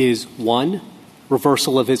venue is 1,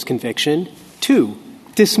 reversal of his conviction, 2,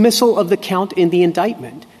 dismissal of the count in the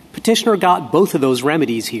indictment. Petitioner got both of those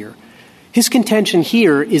remedies here. His contention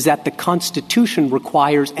here is that the Constitution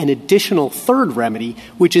requires an additional third remedy,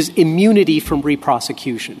 which is immunity from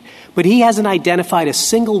re-prosecution. But he hasn't identified a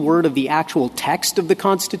single word of the actual text of the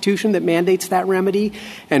Constitution that mandates that remedy,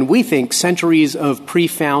 and we think centuries of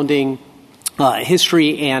pre-founding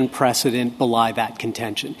history and precedent belie that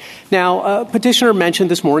contention. Now, Petitioner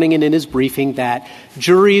mentioned this morning and in his briefing that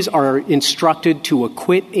juries are instructed to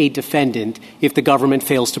acquit a defendant if the government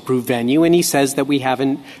fails to prove venue, and he says that we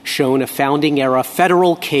haven't shown a founding-era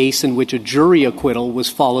federal case in which a jury acquittal was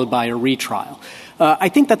followed by a retrial. I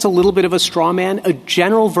think that's a little bit of a straw man. A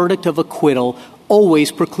general verdict of acquittal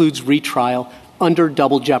always precludes retrial under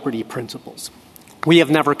double jeopardy principles. We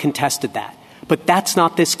have never contested that. But that's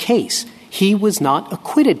not this case. He was not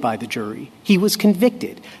acquitted by the jury. He was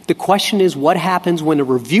convicted. The question is what happens when a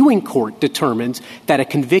reviewing court determines that a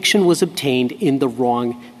conviction was obtained in the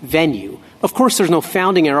wrong venue. Of course, there's no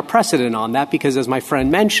founding-era precedent on that because, as my friend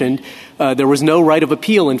mentioned, there was no right of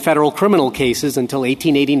appeal in federal criminal cases until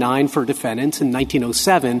 1889 for defendants and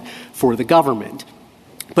 1907 for the government.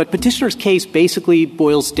 But Petitioner's case basically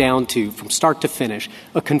boils down to, from start to finish,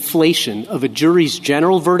 a conflation of a jury's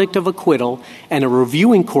general verdict of acquittal and a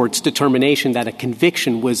reviewing court's determination that a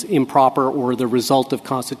conviction was improper or the result of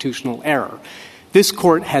constitutional error. This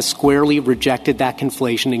court has squarely rejected that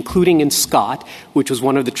conflation, including in Scott, which was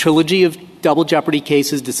one of the trilogy of double jeopardy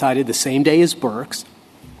cases decided the same day as Burks.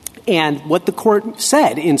 And what the court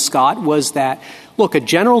said in Scott was that, look, a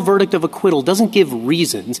general verdict of acquittal doesn't give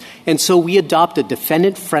reasons, and so we adopt a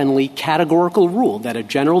defendant-friendly categorical rule that a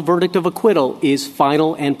general verdict of acquittal is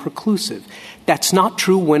final and preclusive. That's not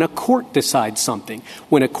true when a court decides something.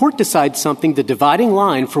 When a court decides something, the dividing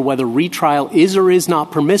line for whether retrial is or is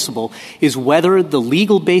not permissible is whether the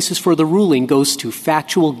legal basis for the ruling goes to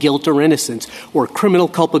factual guilt or innocence or criminal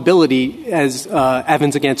culpability, as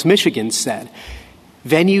Evans against Michigan said.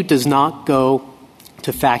 Venue does not go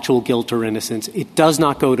to factual guilt or innocence. It does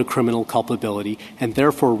not go to criminal culpability, and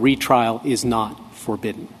therefore retrial is not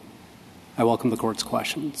forbidden. I welcome the Court's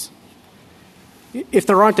questions. If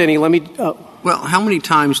there aren't any, let me... Well, how many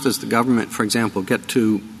times does the government, for example, get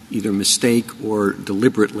to either mistake or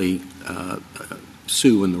deliberately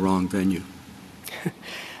sue in the wrong venue?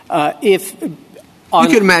 You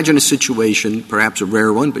can imagine a situation, perhaps a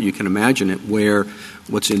rare one, but you can imagine it, where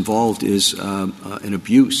what's involved is an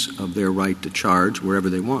abuse of their right to charge wherever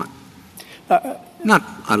they want. Not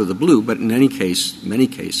out of the blue, but in any case, many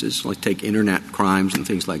cases, like take Internet crimes and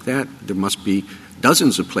things like that, there must be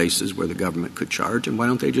dozens of places where the government could charge, and why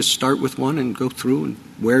don't they just start with one and go through and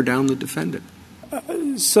wear down the defendant?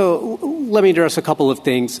 So let me address a couple of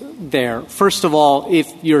things there. First of all,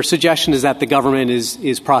 if your suggestion is that the government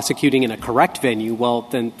is prosecuting in a correct venue, well,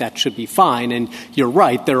 then that should be fine. And you're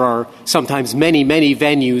right, there are sometimes many, many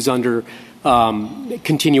venues under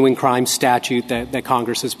continuing crime statute that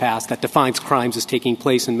Congress has passed that defines crimes as taking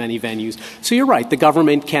place in many venues. So you're right, the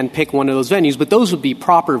government can pick one of those venues, but those would be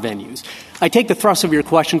proper venues. I take the thrust of your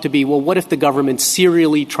question to be, well, what if the government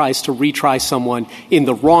serially tries to retry someone in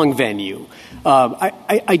the wrong venue?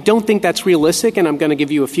 I don't think that's realistic, and I'm going to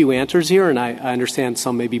give you a few answers here, and I understand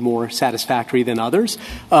some may be more satisfactory than others.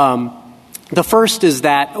 The first is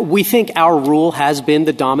that we think our rule has been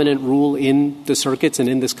the dominant rule in the circuits and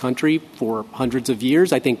in this country for hundreds of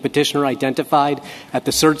years. I think Petitioner identified at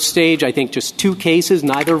the cert stage, I think just 2 cases,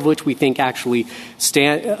 neither of which we think actually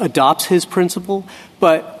adopts his principle.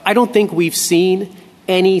 But I don't think we've seen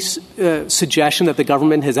any suggestion that the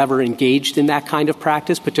government has ever engaged in that kind of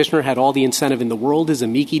practice. Petitioner had all the incentive in the world, as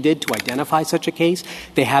amici did, to identify such a case.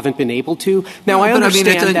 They haven't been able to. Now, I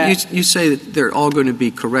understand that you say that they're all going to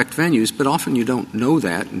be correct venues, but often you don't know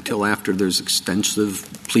that until after there's extensive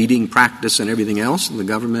pleading practice and everything else, and the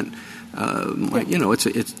government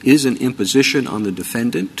it is an imposition on the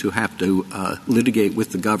defendant to have to litigate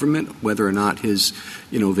with the government whether or not his,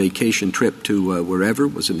 vacation trip to wherever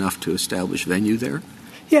was enough to establish venue there.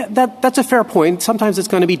 Yeah, that's a fair point. Sometimes it's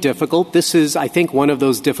going to be difficult. This is, I think, one of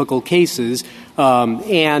those difficult cases. But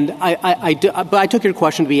I took your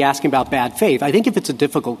question to be asking about bad faith. I think if it's a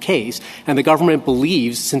difficult case and the government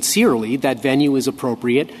believes sincerely that venue is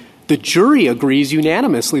appropriate, the jury agrees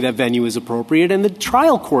unanimously that venue is appropriate, and the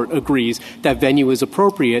trial court agrees that venue is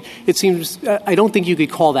appropriate, it seems I don't think you could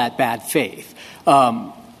call that bad faith.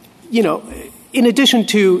 In addition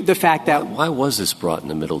to the fact that... Why was this brought in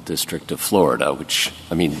the Middle District of Florida, which,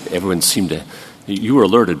 everyone seemed to... You were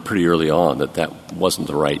alerted pretty early on that wasn't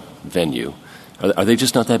the right venue. Are they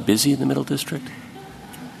just not that busy in the Middle District?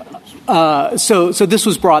 So this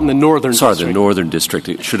was brought in the Northern District. Sorry, the Northern District.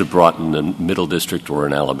 It should have brought in the Middle District or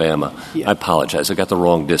in Alabama. Yeah. I apologize. I got the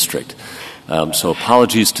wrong district. So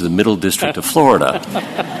apologies to the Middle District of Florida.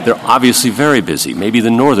 They're obviously very busy. Maybe the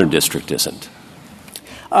Northern District isn't.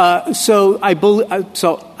 So I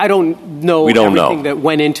don't know everything that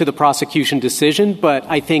went into the prosecution decision, but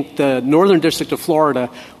I think the Northern District of Florida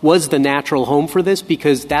was the natural home for this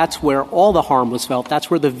because that's where all the harm was felt. That's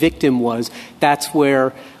where the victim was. That's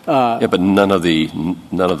where... but none of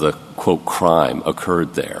the quote crime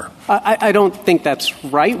occurred there. I don't think that's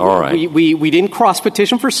right. All right. We didn't cross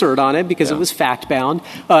petition for cert on it because it was fact bound.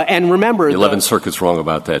 And remember, the 11th Circuit's wrong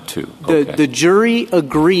about that too. The jury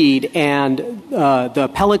agreed, and the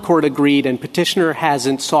appellate court agreed, and petitioner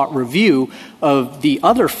hasn't sought review of the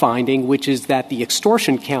other finding, which is that the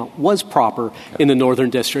extortion count was proper in the Northern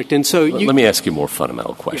District. And so let me ask you a more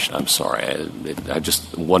fundamental question. I'm sorry. I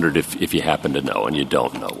just wondered if you happen to know, and you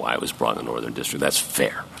don't know why it was brought in the Northern District. That's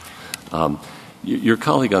fair. Your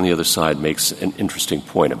colleague on the other side makes an interesting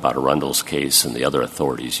point about Arundel's case and the other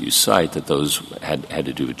authorities you cite, that those had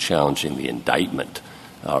to do with challenging the indictment,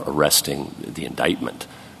 arresting the indictment,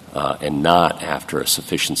 and not after a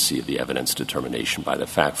sufficiency of the evidence determination by the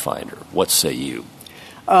fact finder. What say you?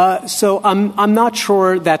 So I'm not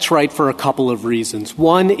sure that's right for a couple of reasons.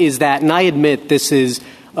 One is that, and I admit this is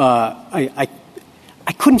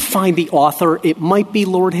I couldn't find the author. It might be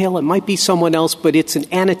Lord Hale. It might be someone else, but it's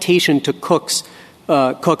an annotation to Cook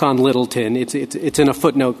on Littleton. It's in a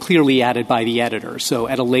footnote clearly added by the editor, so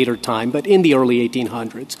at a later time, but in the early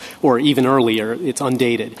 1800s, or even earlier. It's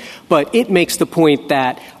undated. But it makes the point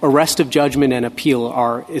that arrest of judgment and appeal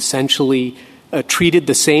are essentially treated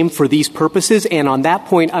the same for these purposes, and on that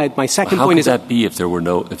point, my second point is... How could that be if there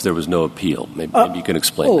was no appeal? Maybe you can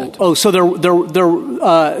explain that. So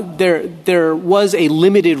there was a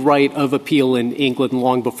limited right of appeal in England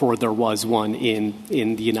long before there was one in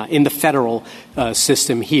the federal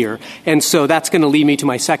system here, and so that's going to lead me to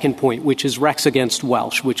my second point, which is Rex against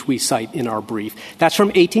Welsh, which we cite in our brief. That's from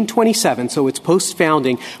 1827, so it's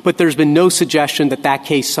post-founding, but there's been no suggestion that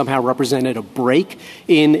case somehow represented a break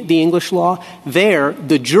in the English law. There,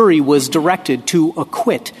 the jury was directed to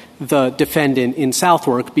acquit the defendant in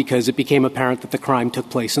Southwark because it became apparent that the crime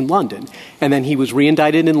took place in London. And then he was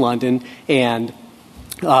reindicted in London and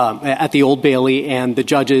at the Old Bailey, and the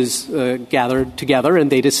judges gathered together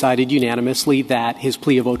and they decided unanimously that his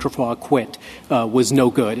plea of autrefois acquit was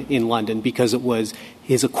no good in London because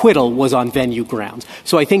his acquittal was on venue grounds.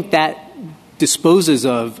 So I think that disposes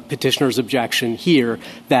of petitioner's objection here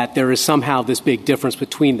that there is somehow this big difference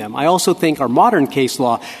between them. I also think our modern case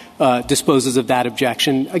law disposes of that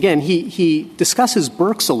objection. Again, he discusses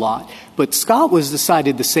Burks a lot, but Scott was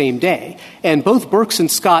decided the same day. And both Burks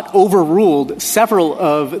and Scott overruled several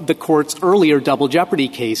of the court's earlier double jeopardy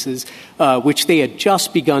cases, which they had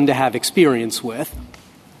just begun to have experience with.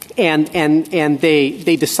 And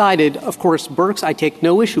they decided, of course, Burks I take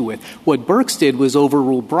no issue with. What Burks did was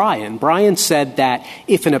overrule Bryan. Bryan said that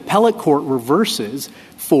if an appellate court reverses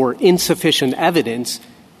for insufficient evidence,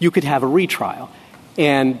 you could have a retrial.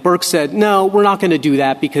 And Burke said, no, we're not going to do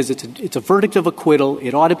that because it's a verdict of acquittal.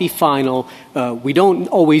 It ought to be final. We don't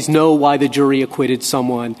always know why the jury acquitted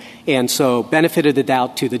someone, and so benefit of the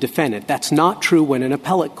doubt to the defendant. That's not true when an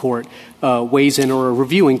appellate court weighs in, or a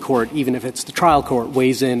reviewing court, even if it's the trial court,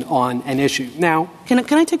 weighs in on an issue. Now, can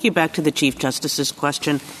I take you back to the Chief Justice's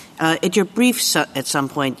question? At your brief at some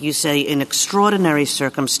point, you say in extraordinary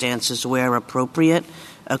circumstances where appropriate,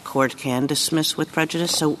 a court can dismiss with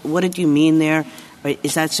prejudice. So what did you mean there?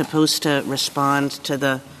 Is that supposed to respond to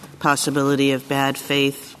the possibility of bad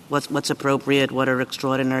faith? What's appropriate? What are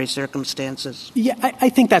extraordinary circumstances? Yeah, I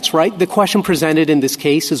think that's right. The question presented in this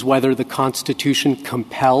case is whether the Constitution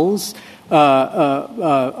compels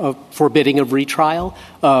a forbidding of retrial.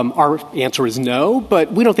 Our answer is no,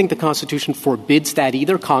 but we don't think the Constitution forbids that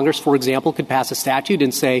either. Congress, for example, could pass a statute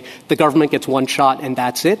and say the government gets one shot and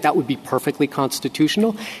that's it. That would be perfectly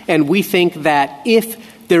constitutional. And we think that if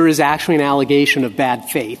there is actually an allegation of bad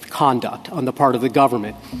faith conduct on the part of the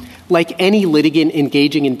government, like any litigant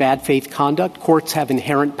engaging in bad faith conduct, courts have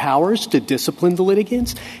inherent powers to discipline the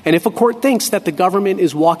litigants. And if a court thinks that the government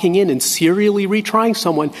is walking in and serially retrying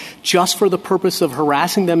someone just for the purpose of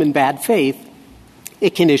harassing them in bad faith,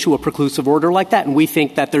 it can issue a preclusive order like that. And we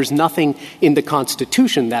think that there's nothing in the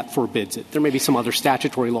Constitution that forbids it. There may be some other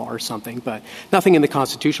statutory law or something, but nothing in the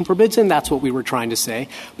Constitution forbids it, and that's what we were trying to say.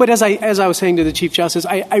 But as I was saying to the Chief Justice,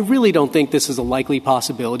 I really don't think this is a likely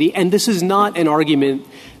possibility, and this is not an argument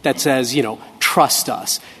that says, trust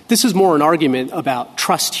us. This is more an argument about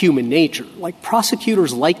trust human nature. Like,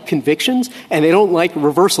 prosecutors like convictions, and they don't like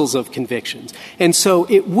reversals of convictions. And so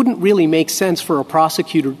it wouldn't really make sense for a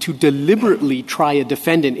prosecutor to deliberately try a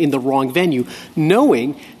defendant in the wrong venue,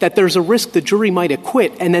 knowing that there's a risk the jury might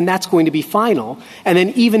acquit, and then that's going to be final. And then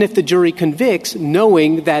even if the jury convicts,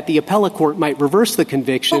 knowing that the appellate court might reverse the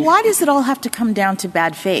conviction. But why does it all have to come down to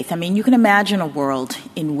bad faith? I mean, you can imagine a world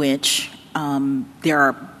in which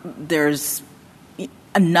there's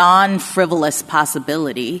a non-frivolous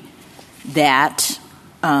possibility that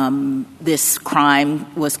this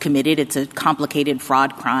crime was committed. It's a complicated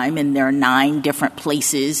fraud crime, and there are 9 different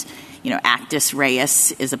places. Actus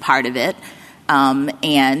Reus is a part of it.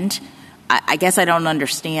 And I guess I don't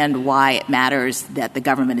understand why it matters that the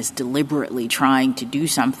government is deliberately trying to do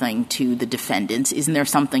something to the defendants. Isn't there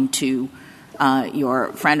something to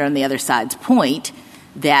your friend on the other side's point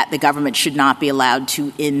that the government should not be allowed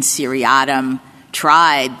to in seriatim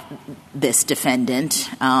try this defendant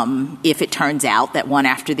if it turns out that one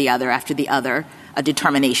after the other, a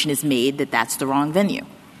determination is made that that's the wrong venue?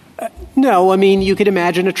 No, I mean, you could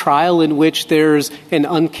imagine a trial in which there's an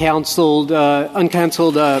uncounseled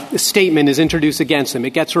statement is introduced against him.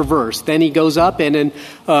 It gets reversed. Then he goes up and an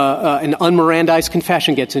unmirandized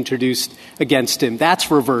confession gets introduced against him.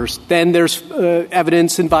 That's reversed. Then there's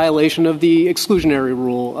evidence in violation of the exclusionary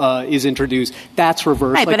rule is introduced. That's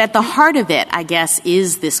reversed. Right, but at the heart of it, I guess,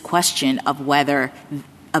 is this question of whether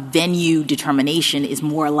a venue determination is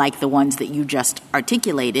more like the ones that you just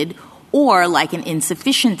articulated or like an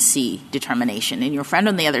insufficiency determination. And your friend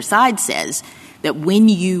on the other side says that when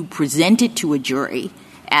you present it to a jury,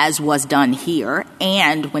 as was done here,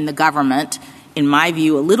 and when the government, in my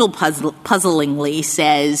view, a little puzzlingly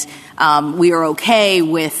says we are okay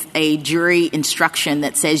with a jury instruction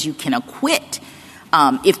that says you can acquit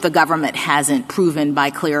if the government hasn't proven by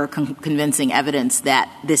clear, convincing evidence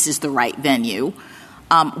that this is the right venue,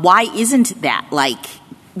 why isn't that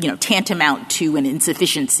tantamount to an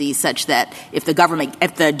insufficiency such that if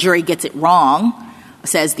the jury gets it wrong,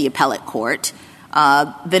 says the appellate court,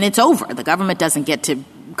 then it's over. The government doesn't get to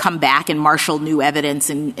come back and marshal new evidence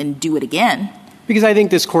and do it again. Because I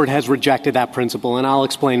think this court has rejected that principle, and I'll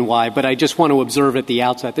explain why. But I just want to observe at the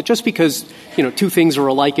outset that just because, 2 things are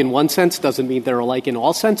alike in one sense doesn't mean they're alike in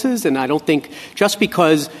all senses. And I don't think just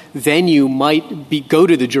because venue might go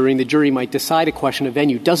to the jury and the jury might decide a question of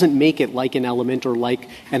venue doesn't make it like an element or like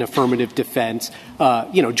an affirmative defense.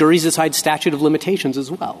 Juries decide statute of limitations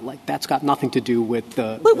as well. Like, that's got nothing to do with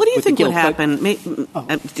the What do you think would happen?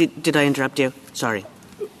 Did I interrupt you? Sorry.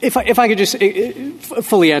 If I could just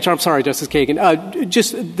fully answer, I'm sorry, Justice Kagan.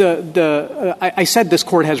 I said this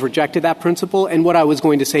court has rejected that principle, and what I was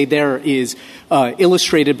going to say there is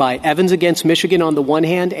illustrated by Evans against Michigan on the one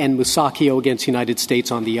hand and Musacchio against the United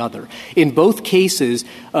States on the other. In both cases,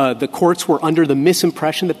 the courts were under the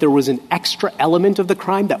misimpression that there was an extra element of the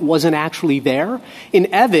crime that wasn't actually there.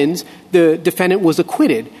 In Evans, the defendant was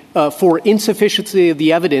acquitted for insufficiency of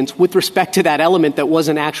the evidence with respect to that element that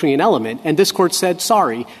wasn't actually an element. And this court said,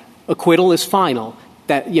 sorry, acquittal is final.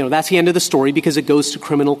 that's the end of the story because it goes to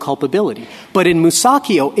criminal culpability. But in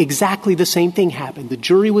Musacchio, exactly the same thing happened. The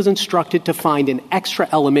jury was instructed to find an extra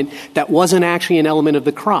element that wasn't actually an element of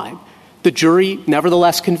the crime. The jury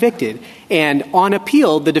nevertheless convicted. And on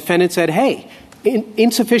appeal, the defendant said, hey,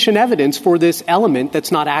 insufficient evidence for this element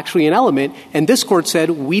that's not actually an element. And this court said,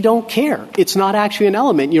 we don't care. It's not actually an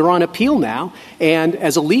element. You're on appeal now. And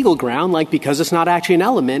as a legal ground, because it's not actually an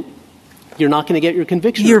element, you're not going to get your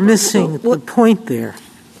conviction. You're missing the point there.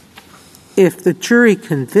 If the jury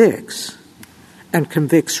convicts and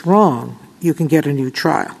convicts wrong, you can get a new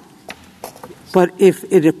trial. But if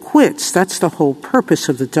it acquits, that's the whole purpose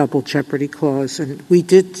of the double jeopardy clause. And we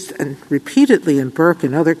did, and repeatedly in Burke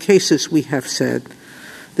and other cases we have said,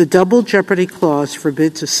 the double jeopardy clause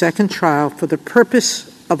forbids a second trial for the purpose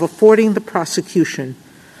of affording the prosecution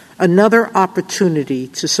another opportunity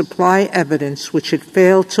to supply evidence which it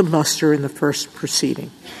failed to muster in the first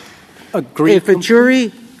proceeding. Agreed. If a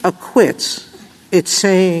jury acquits, it's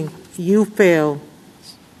saying you fail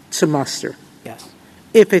to muster. Yes.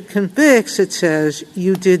 If it convicts, it says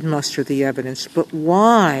you did muster the evidence. But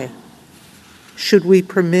why should we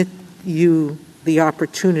permit you the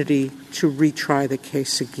opportunity to retry the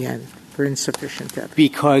case again for insufficient evidence?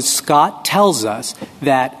 Because Scott tells us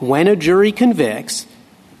that when a jury convicts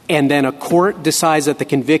and then a court decides that the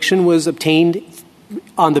conviction was obtained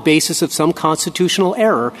on the basis of some constitutional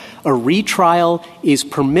error, a retrial is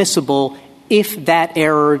permissible if that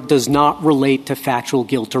error does not relate to factual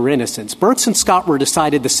guilt or innocence. Burks and Scott were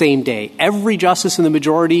decided the same day. Every justice in the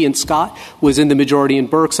majority in Scott was in the majority in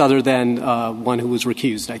Burks other than one who was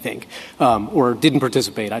recused, I think, or didn't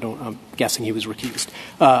participate. I'm guessing he was recused.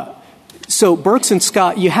 So Burks and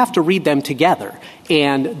Scott, you have to read them together.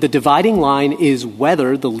 And the dividing line is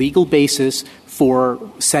whether the legal basis for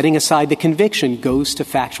setting aside the conviction goes to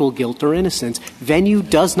factual guilt or innocence. Venue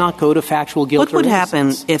does not go to factual guilt or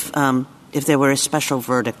innocence. What would happen if there were a special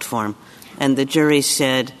verdict form and the jury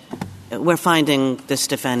said, we're finding this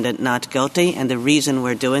defendant not guilty and the reason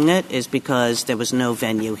we're doing it is because there was no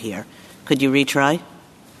venue here? Could you retry?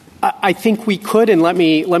 I think we could, and let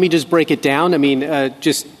me just break it down.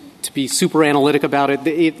 Just to be super analytic about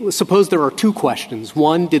it, suppose there are two questions.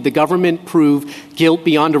 One, did the government prove guilt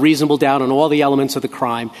beyond a reasonable doubt on all the elements of the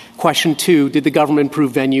crime? Question two, did the government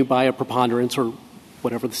prove venue by a preponderance or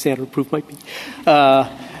whatever the standard of proof might be?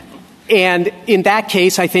 And in that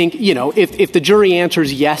case, I think, if the jury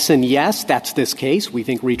answers yes and yes, that's this case. We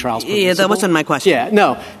think retrial's permissible. Yeah, that wasn't my question. Yeah,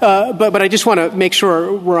 no. But I just want to make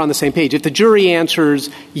sure we're on the same page. If the jury answers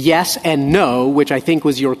yes and no, which I think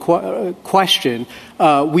was your question,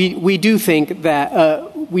 we do think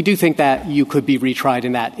that you could be retried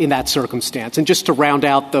in that circumstance. And just to round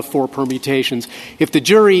out the four permutations, if the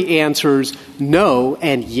jury answers no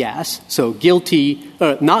and yes, so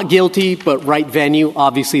not guilty but right venue,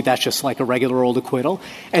 obviously that's just like a regular old acquittal.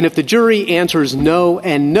 And if the jury answers no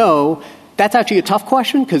and no, that's actually a tough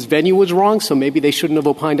question because venue was wrong, so maybe they shouldn't have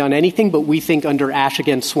opined on anything. But we think under Ash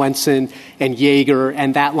against Swenson and Yeager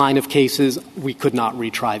and that line of cases, we could not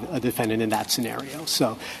retry a defendant in that scenario.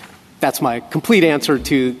 So that's my complete answer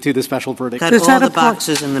to the special verdict. Got all the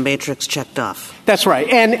boxes in the matrix checked off. That's right.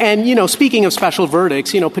 And speaking of special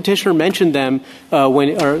verdicts, Petitioner mentioned them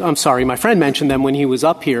my friend mentioned them when he was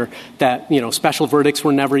up here that, special verdicts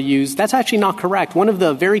were never used. That's actually not correct. One of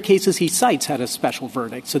the very cases he cites had a special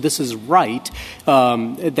verdict. So this is Wright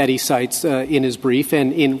that he cites in his brief.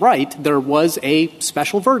 And in Wright, there was a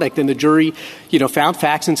special verdict. And the jury, found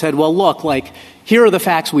facts and said, well, look, here are the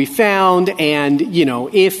facts we found, and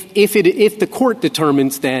if the court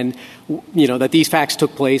determines then that these facts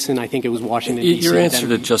took place, and I think it was Washington D.C. Your answer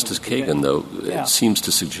to Justice Kagan, though, it seems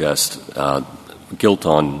to suggest guilt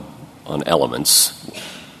on elements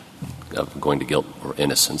of going to guilt or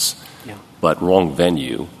innocence, but wrong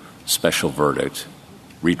venue, special verdict,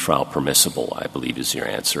 retrial permissible, I believe is your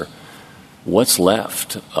answer. What's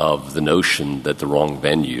left of the notion that the wrong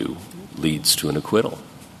venue leads to an acquittal?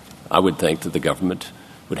 I would think that the government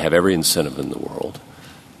would have every incentive in the world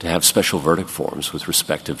to have special verdict forms with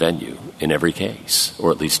respect to venue in every case, or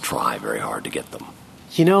at least try very hard to get them.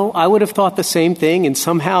 I would have thought the same thing, and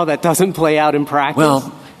somehow that doesn't play out in practice.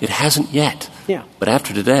 Well, it hasn't yet. Yeah. But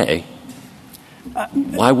after today,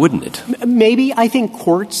 why wouldn't it? Maybe. I think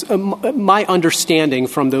courts, my understanding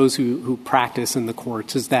from those who practice in the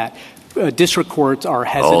courts is that district courts are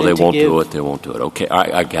hesitant they won't do it. They won't do it. Okay,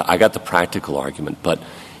 I got the practical argument, but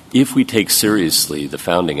if we take seriously the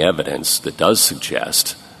founding evidence that does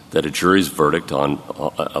suggest that a jury's verdict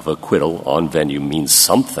of acquittal on venue means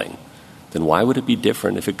something then why would it be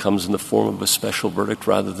different if it comes in the form of a special verdict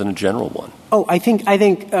rather than a general one? Oh, I think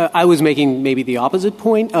I was making maybe the opposite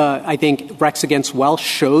point. I think Rex against Welsh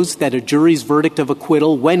shows that a jury's verdict of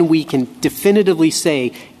acquittal, when we can definitively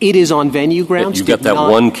say it is on venue grounds. You've got that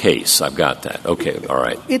one case. I've got that. Okay, all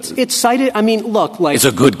right. It's cited. I mean, look, like it's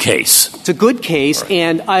a good case. It's a good case, right.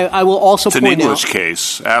 And I will also point out it's an English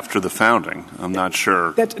case after the founding. I'm not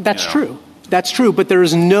sure. That's true. That's true, but there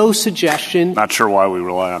is no suggestion. Not sure why we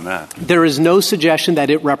rely on that. There is no suggestion that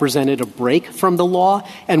it represented a break from the law,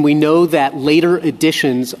 and we know that later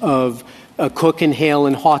editions of Cook and Hale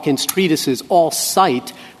and Hawkins' treatises all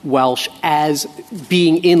cite Welsh as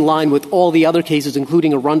being in line with all the other cases,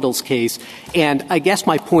 including Arundel's case. And I guess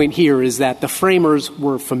my point here is that the framers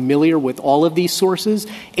were familiar with all of these sources,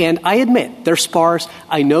 and I admit they're sparse.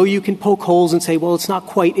 I know you can poke holes and say, well, it's not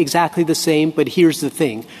quite exactly the same, but here's the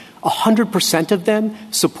thing. 100% of them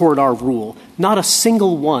support our rule. Not a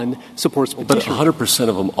single one supports petition. But 100%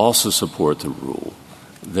 of them also support the rule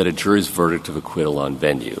that a jury's verdict of acquittal on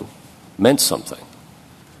venue meant something.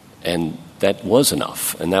 And that was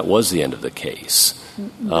enough, and that was the end of the case.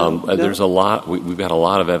 There's a lot. We've got a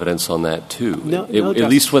lot of evidence on that too. At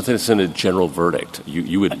least when it's in a general verdict,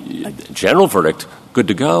 you would general verdict, good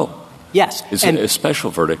to go. Yes, it's a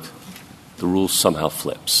special verdict. The rule somehow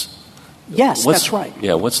flips. Yes, that's right.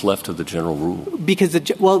 Yeah, what's left of the general rule? Because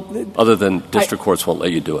other than district courts won't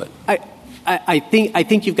let you do it. I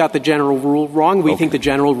think you've got the general rule wrong. We think the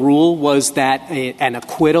general rule was that an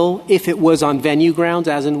acquittal, if it was on venue grounds,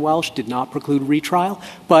 as in Welsh, did not preclude retrial.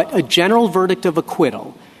 But a general verdict of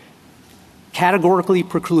acquittal categorically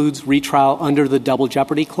precludes retrial under the Double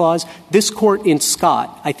Jeopardy Clause. This court in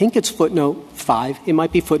Scott, I think it's footnote 5, it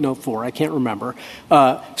might be footnote 4, I can't remember,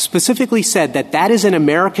 specifically said that is an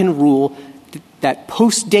American rule that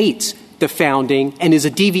postdates the founding and is a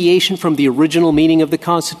deviation from the original meaning of the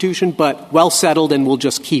Constitution, but well settled and we'll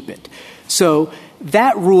just keep it. So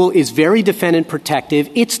that rule is very defendant protective.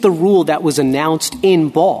 It's the rule that was announced in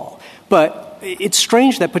Ball. But it's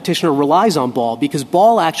strange that petitioner relies on Ball because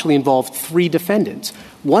Ball actually involved 3 defendants.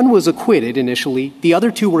 One was acquitted initially. The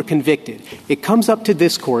other 2 were convicted. It comes up to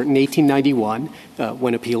this court in 1891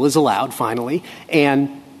 when appeal is allowed, finally,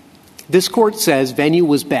 and this court says venue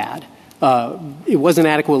was bad. It wasn't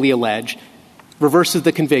adequately alleged, reverses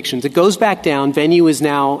the convictions. It goes back down. Venue is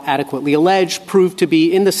now adequately alleged, proved to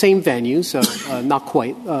be in the same venue, so not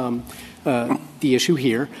quite the issue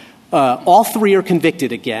here. All 3 are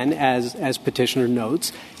convicted again, as petitioner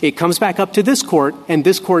notes. It comes back up to this court, and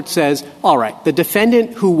this court says, all right, the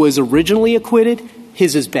defendant who was originally acquitted,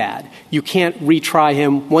 his is bad. You can't retry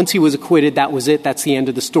him. Once he was acquitted, that was it. That's the end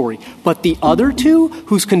of the story. But the other 2,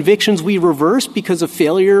 whose convictions we reversed because of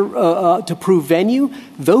failure to prove venue,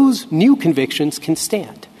 those new convictions can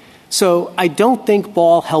stand. So I don't think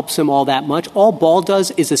Ball helps him all that much. All Ball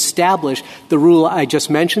does is establish the rule I just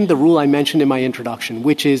mentioned, the rule I mentioned in my introduction,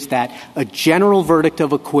 which is that a general verdict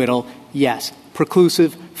of acquittal, yes,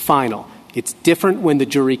 preclusive, final. It's different when the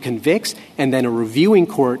jury convicts, and then a reviewing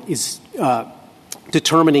court is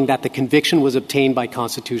determining that the conviction was obtained by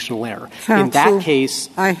constitutional error. Counsel, in that case,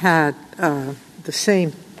 I had the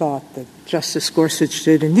same thought that Justice Gorsuch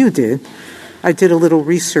did and you did. I did a little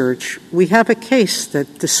research. We have a case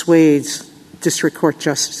that dissuades district court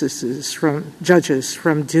judges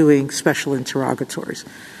from doing special interrogatories.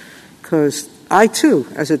 Because I, too,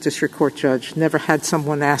 as a district court judge, never had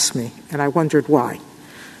someone ask me, and I wondered why.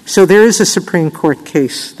 So there is a Supreme Court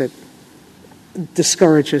case that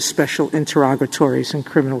discourages special interrogatories in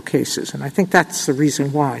criminal cases, and I think that's the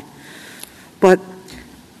reason why. But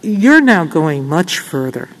you're now going much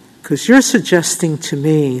further, because you're suggesting to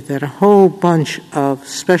me that a whole bunch of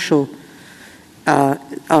special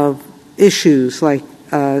of issues like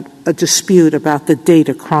a dispute about the date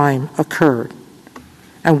a crime occurred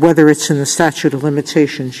and whether it's in the statute of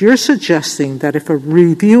limitations, you're suggesting that if a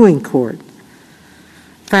reviewing court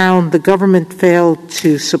found the government failed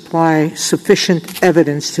to supply sufficient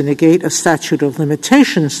evidence to negate a statute of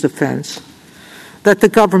limitations defense, that the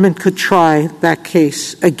government could try that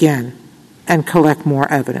case again and collect more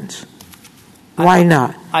evidence. Why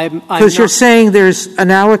not? Because you're saying there's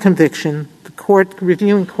an hour conviction. The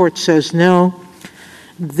reviewing court says, no,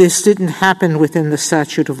 this didn't happen within the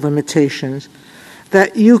statute of limitations,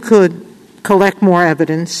 that you could collect more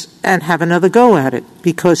evidence and have another go at it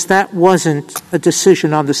because that wasn't a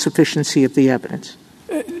decision on the sufficiency of the evidence.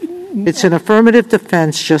 It's an affirmative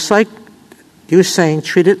defense, just like you're saying,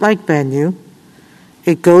 treat it like venue.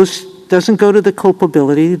 It doesn't go to the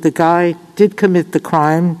culpability. The guy did commit the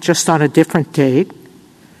crime just on a different date.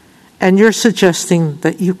 And you're suggesting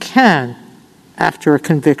that you can, after a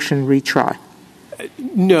conviction, retry.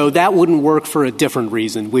 No, that wouldn't work for a different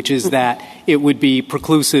reason, which is that it would be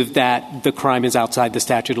preclusive that the crime is outside the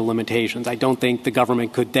statute of limitations. I don't think the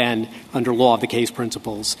government could then, under law of the case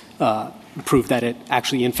principles, prove that it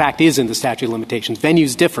actually, in fact, is in the statute of limitations.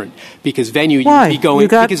 Venue's different because venue Why? You'd be going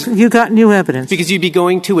you got new evidence because you'd be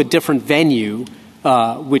going to a different venue,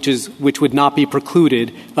 which would not be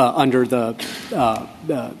precluded under the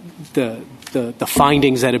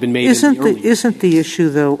findings that have been made. Isn't the issue,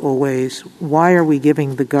 though, always why are we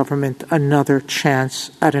giving the government another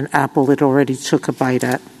chance at an apple it already took a bite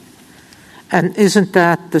at? And isn't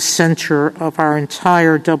that the center of our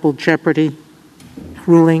entire double jeopardy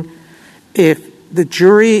ruling? If the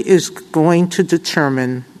jury is going to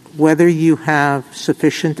determine whether you have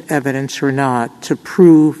sufficient evidence or not to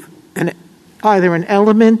prove either an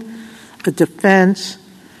element, a defense,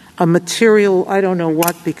 a material, I don't know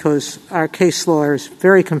what, because our case law is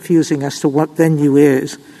very confusing as to what venue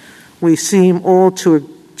is. We seem all to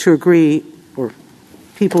agree, or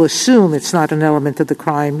people assume it's not an element of the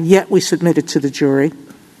crime, yet we submit it to the jury,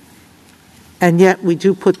 and yet we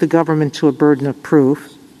do put the government to a burden of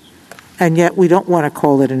proof, and yet we don't want to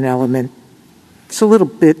call it an element. It's a little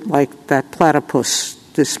bit like that platypus,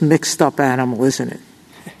 this mixed-up animal, isn't it?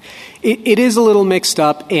 It is a little mixed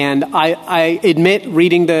up, and I admit,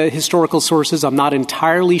 reading the historical sources, I'm not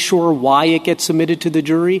entirely sure why it gets submitted to the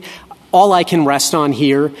jury. All I can rest on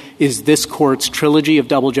here is this court's trilogy of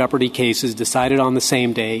double jeopardy cases decided on the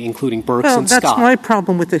same day, including Burks and Scott. That's my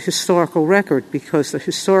problem with the historical record, because the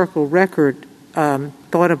historical record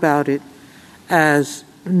thought about it as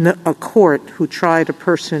a court who tried a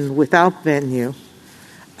person without venue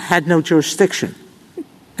had no jurisdiction.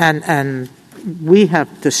 And we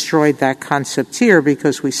have destroyed that concept here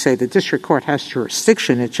because we say the district court has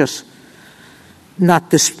jurisdiction. It's just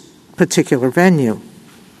not this particular venue.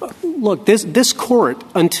 Look, this court,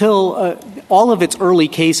 until all of its early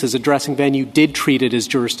cases addressing venue, did treat it as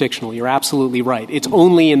jurisdictional. You're absolutely right. It's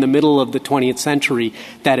only in the middle of the 20th century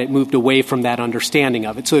that it moved away from that understanding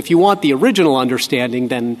of it. So if you want the original understanding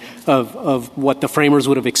then of what the framers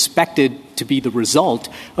would have expected to be the result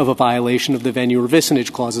of a violation of the venue or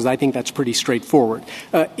vicinage clauses, I think that's pretty straightforward.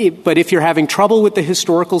 But if you're having trouble with the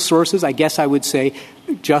historical sources, I guess I would say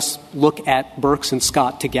just look at Burks and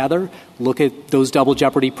Scott together, look at those double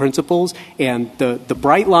jeopardy principles, and the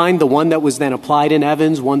bright line, the one that was then applied in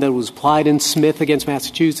Evans, one that was applied in Smith against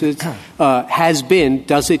Massachusetts, has been,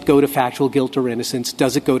 does it go to factual guilt or innocence?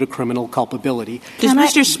 Does it go to criminal culpability? Does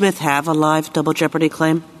Mr. Smith have a live double jeopardy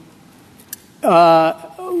claim?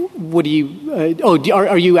 What do you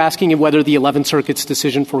are you asking whether the 11th Circuit's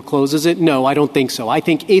decision forecloses it? No, I don't think so. I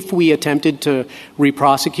think if we attempted to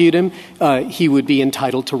re-prosecute him, he would be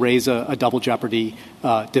entitled to raise a double jeopardy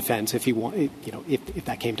defense if he if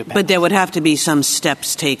that came to pass. But there would have to be some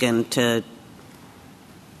steps taken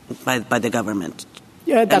by the government.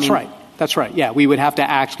 Yeah, that's right. That's right. Yeah, we would have to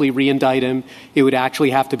actually re-indict him. It would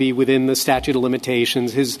actually have to be within the statute of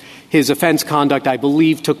limitations. His offense conduct, I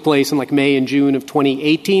believe, took place in May and June of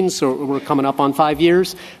 2018, so we're coming up on 5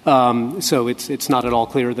 years. So it's not at all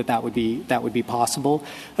clear that would be possible.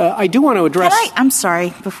 I do want to address. I'm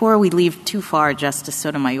sorry. Before we leave too far, Justice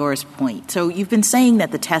Sotomayor's point. So you've been saying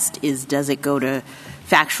that the test is, does it go to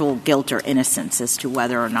factual guilt or innocence as to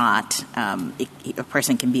whether or not a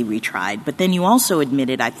person can be retried. But then you also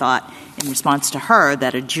admitted, I thought, in response to her,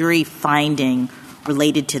 that a jury finding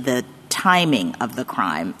related to the timing of the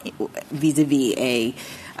crime vis-a-vis a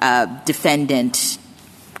defendant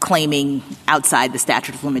claiming outside the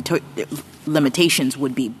statute of limitations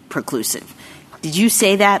would be preclusive. Did you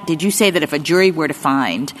say that? Did you say that if a jury were to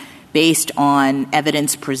find, based on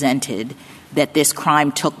evidence presented, that this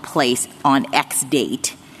crime took place on X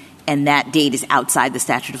date and that date is outside the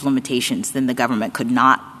statute of limitations, then the government could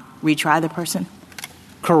not retry the person?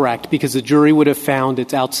 Correct, because the jury would have found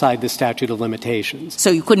it's outside the statute of limitations. So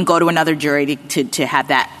you couldn't go to another jury to have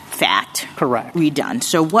that fact redone.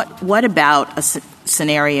 So what about a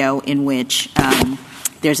scenario in which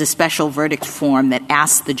there's a special verdict form that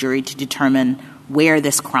asks the jury to determine where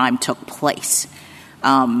this crime took place?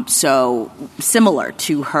 So similar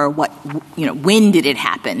to her, when did it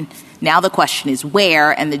happen? Now the question is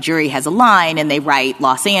where, and the jury has a line and they write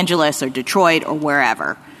Los Angeles or Detroit or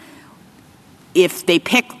wherever. If they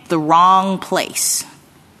pick the wrong place,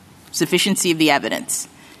 sufficiency of the evidence,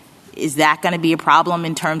 is that going to be a problem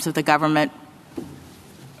in terms of the government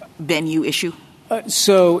venue issue?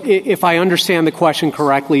 So if I understand the question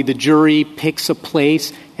correctly, the jury picks a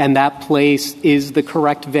place and that place is the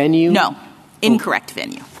correct venue? No. Incorrect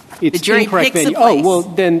venue. It's the jury incorrect picks venue. a place. Oh, well,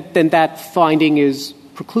 then that finding is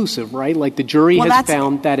preclusive, right? Like the jury has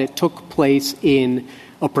found that it took place in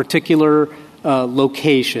a particular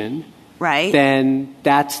location, right, then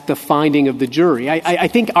that's the finding of the jury. I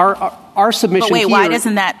think our submission But wait, here, why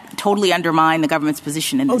doesn't that totally undermine the government's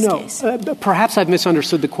position in this case? Perhaps I've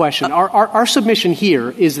misunderstood the question. Our submission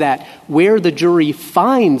here is that where the jury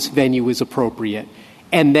finds venue is appropriate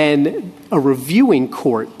and then a reviewing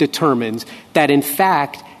court determines that, in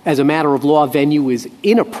fact, as a matter of law, venue is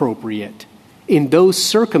inappropriate, in those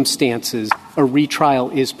circumstances, a retrial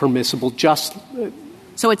is permissible.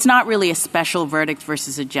 So it's not really a special verdict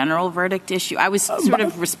versus a general verdict issue? I was sort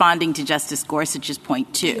of responding to Justice Gorsuch's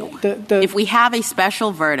point, too. If we have a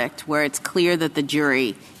special verdict where it's clear that the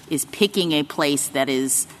jury is picking a place that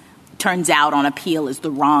turns out on appeal is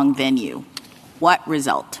the wrong venue, what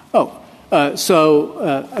result?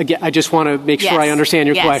 Again, I just want to make sure I understand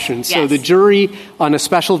your question. Yes. So the jury on a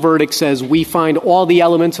special verdict says we find all the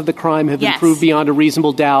elements of the crime have been proved beyond a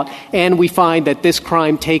reasonable doubt, and we find that this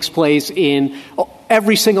crime takes place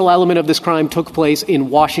every single element of this crime took place in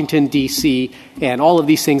Washington, D.C., and all of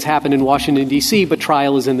these things happened in Washington, D.C., but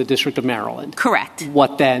trial is in the District of Maryland. Correct.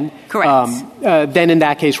 What then? Correct. Then in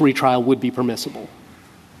that case, retrial would be permissible.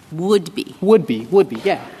 Would be,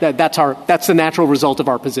 yeah. That's the natural result of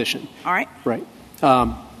our position. All right. Right.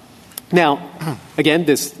 Now, again,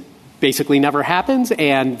 this basically never happens,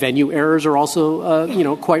 and venue errors are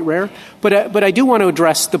also, quite rare. But I do want to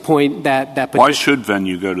address the point that why should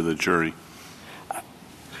venue go to the jury?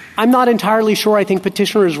 I'm not entirely sure. I think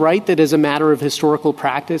Petitioner is right that as a matter of historical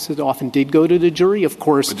practice, it often did go to the jury. Of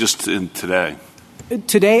course, but just today.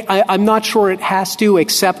 Today, I'm not sure it has to,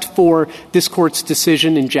 except for this Court's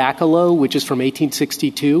decision in Jackalow, which is from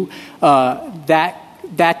 1862.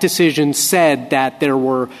 That decision said that there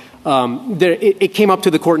were it came up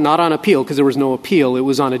to the Court not on appeal because there was no appeal. It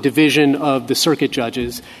was on a division of the circuit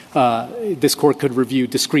judges. This Court could review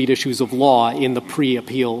discrete issues of law in the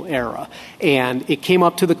pre-appeal era. And it came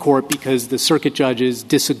up to the Court because the circuit judges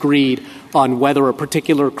disagreed on whether a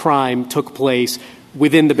particular crime took place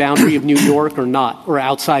within the boundary of New York or not, or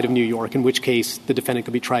outside of New York, in which case the defendant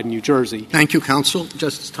could be tried in New Jersey. Thank you, counsel.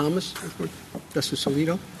 Justice Thomas? Justice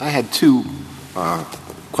Alito? I had two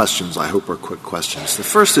questions I hope are quick questions. The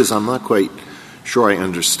first is I'm not quite sure I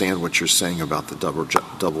understand what you're saying about the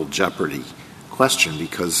double jeopardy question,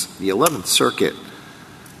 because the 11th Circuit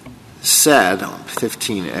said on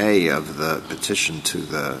 15A of the petition to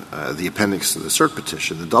the appendix to the cert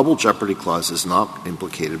petition, the double jeopardy clause is not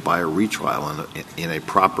implicated by a retrial in a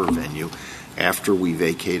proper venue after we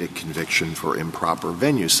vacate a conviction for improper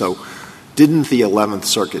venue. So didn't the 11th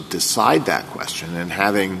Circuit decide that question, and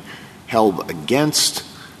having held against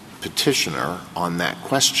Petitioner on that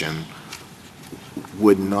question,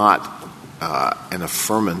 would not an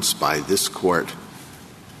affirmance by this Court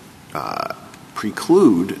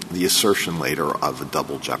preclude the assertion later of a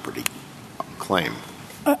double jeopardy claim?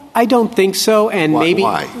 I don't think so, and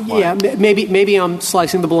why? Yeah, maybe I'm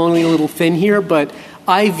slicing the bologna a little thin here, but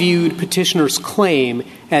I viewed Petitioner's claim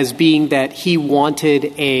as being that he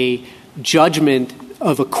wanted a judgment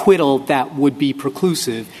of acquittal that would be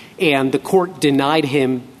preclusive, and the Court denied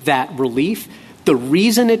him that relief. The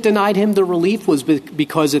reason it denied him the relief was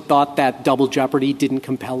because it thought that double jeopardy didn't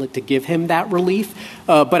compel it to give him that relief.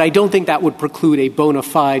 But I don't think that would preclude a bona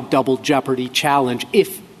fide double jeopardy challenge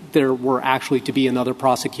if there were actually to be another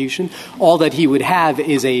prosecution. All that he would have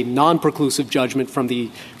is a non-preclusive judgment from the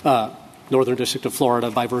Northern District of Florida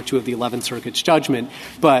by virtue of the 11th Circuit's judgment.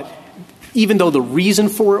 But even though the reason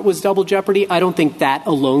for it was double jeopardy, I don't think that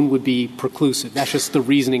alone would be preclusive. That's just the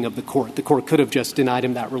reasoning of the Court. The Court could have just denied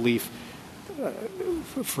him that relief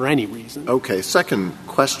for any reason. Okay. Second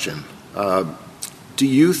question. Do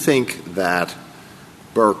you think that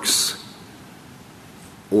Burks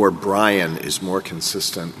or Bryan is more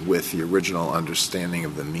consistent with the original understanding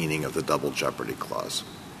of the meaning of the double jeopardy clause?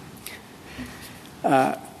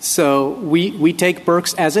 So we take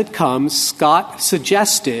Burks as it comes. Scott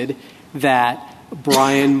suggested that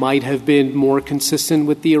Bryan might have been more consistent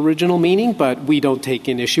with the original meaning, but we don't take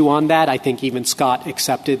an issue on that. I think even Scott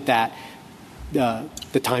accepted that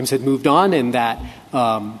the times had moved on and that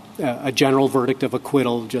a general verdict of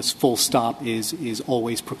acquittal, just full stop, is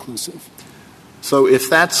always preclusive. So if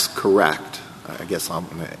that's correct, I guess I'm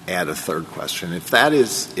going to add a third question. If that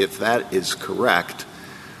is correct,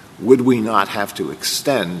 would we not have to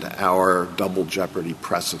extend our double jeopardy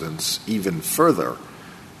precedents even further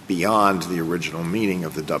beyond the original meaning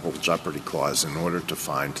of the double jeopardy clause in order to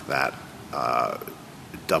find that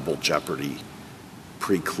double jeopardy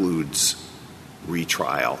precludes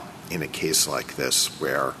retrial in a case like this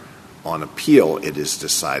where on appeal it is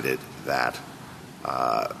decided that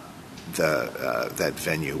that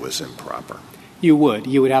venue was improper? You would.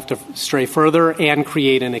 You would have to stray further and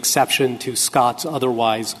create an exception to Scott's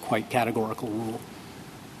otherwise quite categorical rule.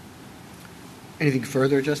 Anything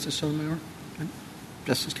further, Justice Sotomayor?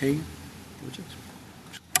 Justice Kagan?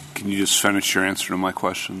 Can you just finish your answer to my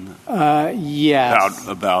question? Yes.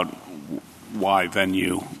 About why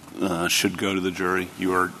venue should go to the jury. You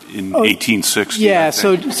were in 1860. Yeah.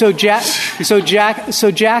 So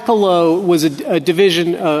Jackalow was a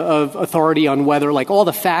division of authority on whether, like, all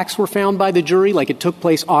the facts were found by the jury. Like, it took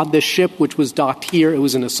place on this ship, which was docked here. It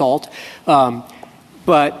was an assault.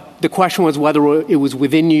 But the question was whether it was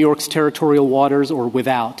within New York's territorial waters or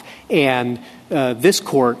without. And this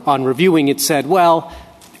court, on reviewing it, said, well,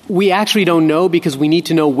 we actually don't know because we need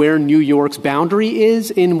to know where New York's boundary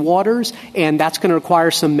is in waters, and that's going to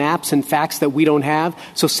require some maps and facts that we don't have.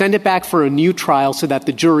 So send it back for a new trial so that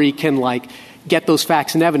the jury can, like, get those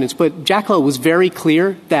facts and evidence. But Jackalow was very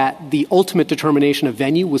clear that the ultimate determination of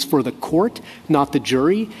venue was for the court, not the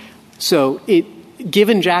jury. So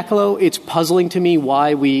given Jackalow, it's puzzling to me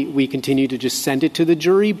why we continue to just send it to the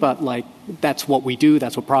jury, but, like, that's what we do.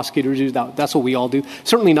 That's what prosecutors do. That's what we all do.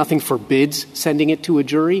 Certainly nothing forbids sending it to a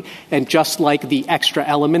jury. And just like the extra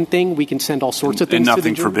element thing, we can send all sorts of things to the jury.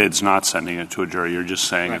 And nothing forbids not sending it to a jury. You're just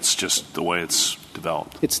saying It's just the way it's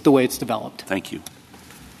developed. It's the way it's developed. Thank you.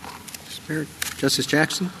 Justice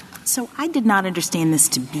Jackson? So I did not understand this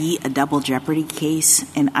to be a double jeopardy case,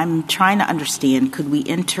 and I'm trying to understand, could we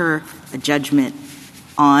enter a judgment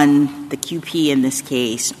on the QP in this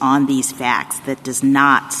case on these facts that does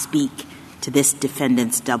not speak to this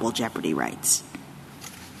defendant's double jeopardy rights?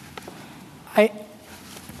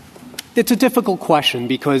 It's a difficult question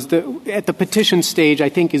because at the petition stage, I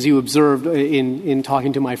think, as you observed in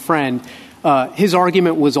talking to my friend, his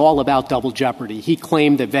argument was all about double jeopardy. He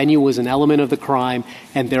claimed that venue was an element of the crime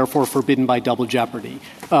and therefore forbidden by double jeopardy.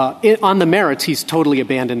 On the merits, he's totally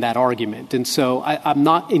abandoned that argument. And so I'm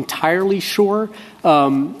not entirely sure.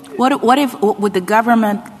 Would the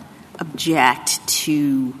government object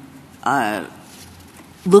to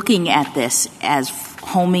looking at this as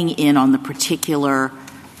homing in on the particular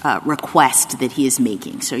request that he is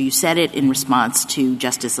making? So you said it in response to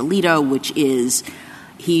Justice Alito, which is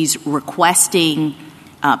he's requesting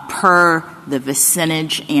per the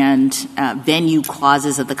vicinage and venue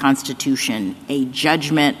clauses of the Constitution a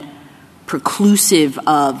judgment preclusive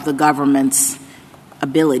of the government's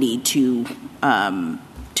ability to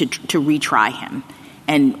retry him.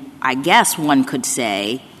 And I guess one could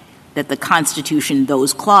say that the Constitution,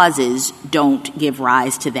 those clauses, don't give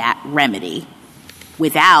rise to that remedy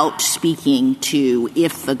without speaking to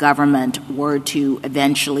if the government were to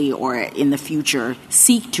eventually or in the future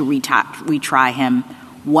seek to retry him,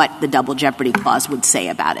 what the double jeopardy clause would say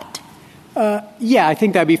about it. Yeah, I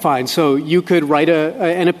think that'd be fine. So you could write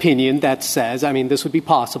an opinion that says, I mean, this would be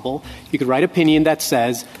possible. You could write an opinion that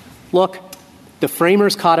says, look, the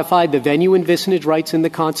framers codified the venue and vicinage rights in the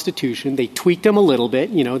Constitution. They tweaked them a little bit.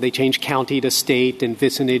 You know, they changed county to state and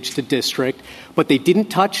vicinage to district, but they didn't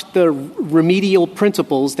touch the remedial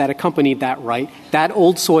principles that accompanied that right. That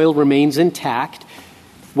old soil remains intact.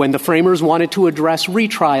 When the framers wanted to address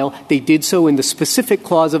retrial, they did so in the specific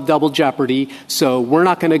clause of double jeopardy. So we're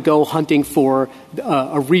not going to go hunting for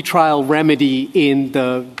a retrial remedy in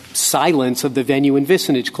the silence of the venue and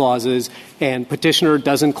vicinage clauses. And petitioner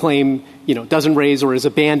doesn't claim, doesn't raise or has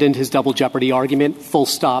abandoned his double jeopardy argument. Full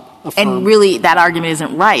stop. Affirm. And really, that argument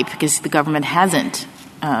isn't right because the government hasn't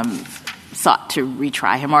sought to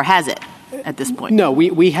retry him, or has it at this point? No,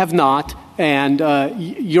 we have not. And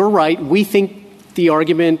you're right. We think the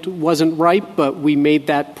argument wasn't right, but we made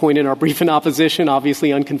that point in our brief in opposition,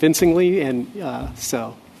 obviously unconvincingly, and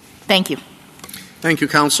so. Thank you. Thank you,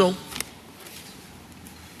 counsel.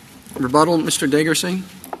 Rebuttal, Mr. Dagersing.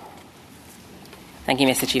 Thank you,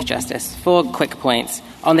 Mr. Chief Justice. 4 quick points.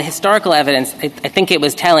 On the historical evidence, I think it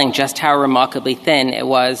was telling just how remarkably thin it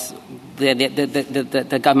was.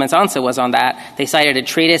 The government's answer was on that. They cited a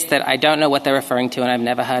treatise that I don't know what they're referring to and I've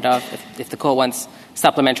never heard of. If the court wants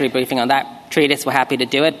supplementary briefing on that treatise, we're happy to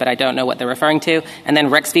do it, but I don't know what they're referring to. And then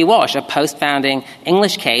Rex v. Walsh, a post-founding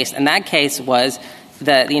English case, and that case was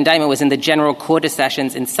the indictment was in the General Court of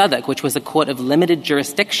Sessions in Southwark, which was a court of limited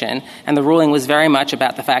jurisdiction, and the ruling was very much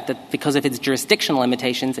about the fact that because of its jurisdictional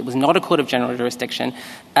limitations, it was not a court of general jurisdiction,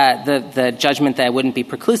 the judgment there wouldn't be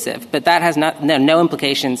preclusive. But that has no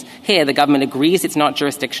implications here. The government agrees it's not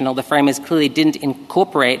jurisdictional. The framers clearly didn't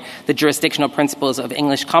incorporate the jurisdictional principles of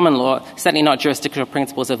English common law, certainly not jurisdictional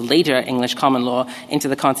principles of later English common law, into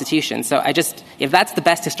the Constitution. So if that's the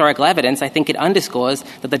best historical evidence, I think it underscores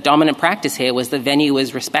that the dominant practice here was the venue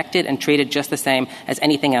was respected and treated just the same as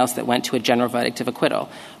anything else that went to a general verdict of acquittal.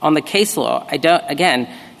 On the case law,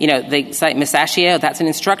 They cite Masaccio, that's an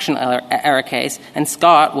instructional error case, and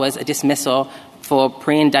Scott was a dismissal for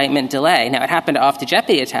pre-indictment delay. Now, it happened after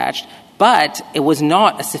jeopardy attached, but it was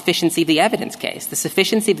not a sufficiency of the evidence case. The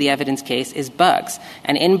sufficiency of the evidence case is Bucks.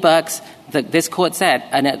 And in Bucks, this court said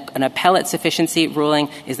an appellate sufficiency ruling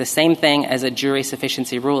is the same thing as a jury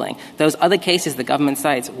sufficiency ruling. Those other cases the government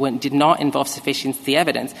cites did not involve sufficiency of the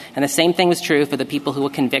evidence. And the same thing was true for the people who were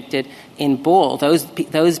convicted in Ball.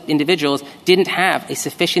 Those individuals didn't have a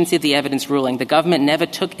sufficiency of the evidence ruling. The government never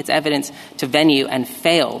took its evidence to venue and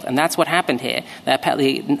failed. And that's what happened here. The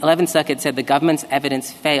 11th Circuit said the government's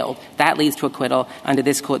evidence failed. That leads to acquittal under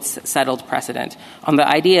this court's settled precedent. On the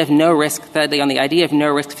idea of no risk, thirdly, on the idea of no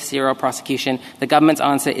risk for serial prosecution, the government's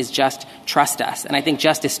answer is just trust us. And I think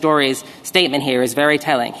Justice Story's statement here is very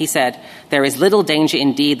telling. He said, "There is little danger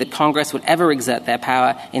indeed that Congress would ever exert their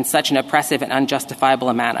power in such an oppressive and unjustifiable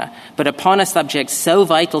a manner. But upon a subject so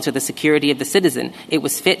vital to the security of the citizen, it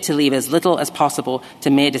was fit to leave as little as possible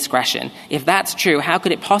to mere discretion. If that's true, how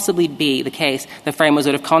could it possibly be the case the framers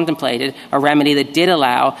would have contemplated a remedy that did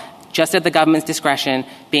allow, just at the government's discretion,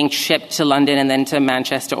 being shipped to London and then to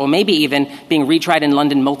Manchester, or maybe even being retried in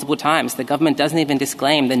London multiple times? The government doesn't even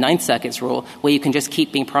disclaim the Ninth Circuit's rule where you can just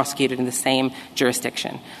keep being prosecuted in the same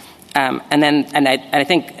jurisdiction. And I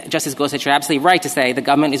think Justice Gorsuch, you're absolutely right to say the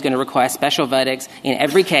government is going to require special verdicts in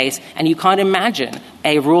every case, and you can't imagine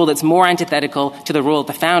a rule that's more antithetical to the rule of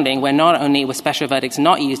the founding, where not only were special verdicts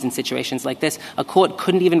not used in situations like this, a court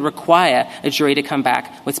couldn't even require a jury to come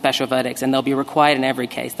back with special verdicts, and they'll be required in every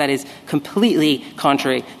case. That is completely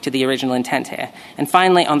contrary to the original intent here. And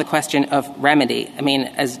finally, on the question of remedy, I mean,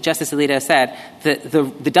 as Justice Alito said,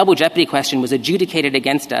 the double jeopardy question was adjudicated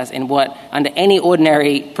against us in what, under any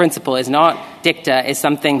ordinary principle, is not dicta, is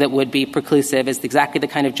something that would be preclusive, is exactly the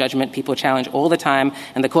kind of judgment people challenge all the time.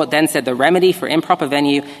 And the court then said the remedy for improper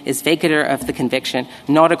venue is vacatur of the conviction,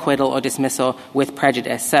 not acquittal or dismissal with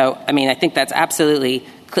prejudice. So, I mean, I think that's absolutely,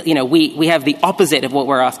 we have the opposite of what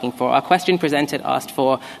we're asking for. Our question presented asked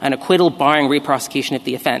for an acquittal barring reprosecution of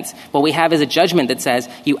the offense. What we have is a judgment that says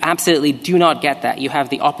you absolutely do not get that. You have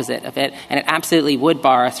the opposite of it, and it absolutely would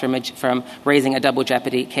bar us from raising a double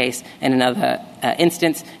jeopardy case in another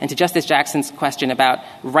instance. And to Justice Jackson's question about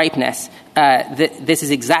ripeness, this is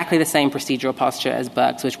exactly the same procedural posture as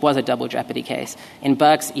Burks, which was a double jeopardy case. In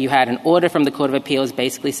Burks, you had an order from the Court of Appeals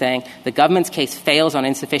basically saying the government's case fails on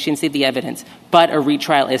insufficiency of the evidence, but a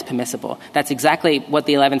retrial is permissible. That's exactly what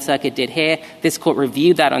the 11th Circuit did here. This court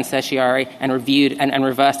reviewed that on certiorari and reviewed and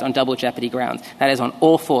reversed on double jeopardy grounds. That is on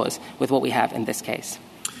all fours with what we have in this case.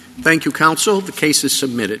 Thank you, counsel. The case is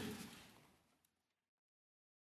submitted.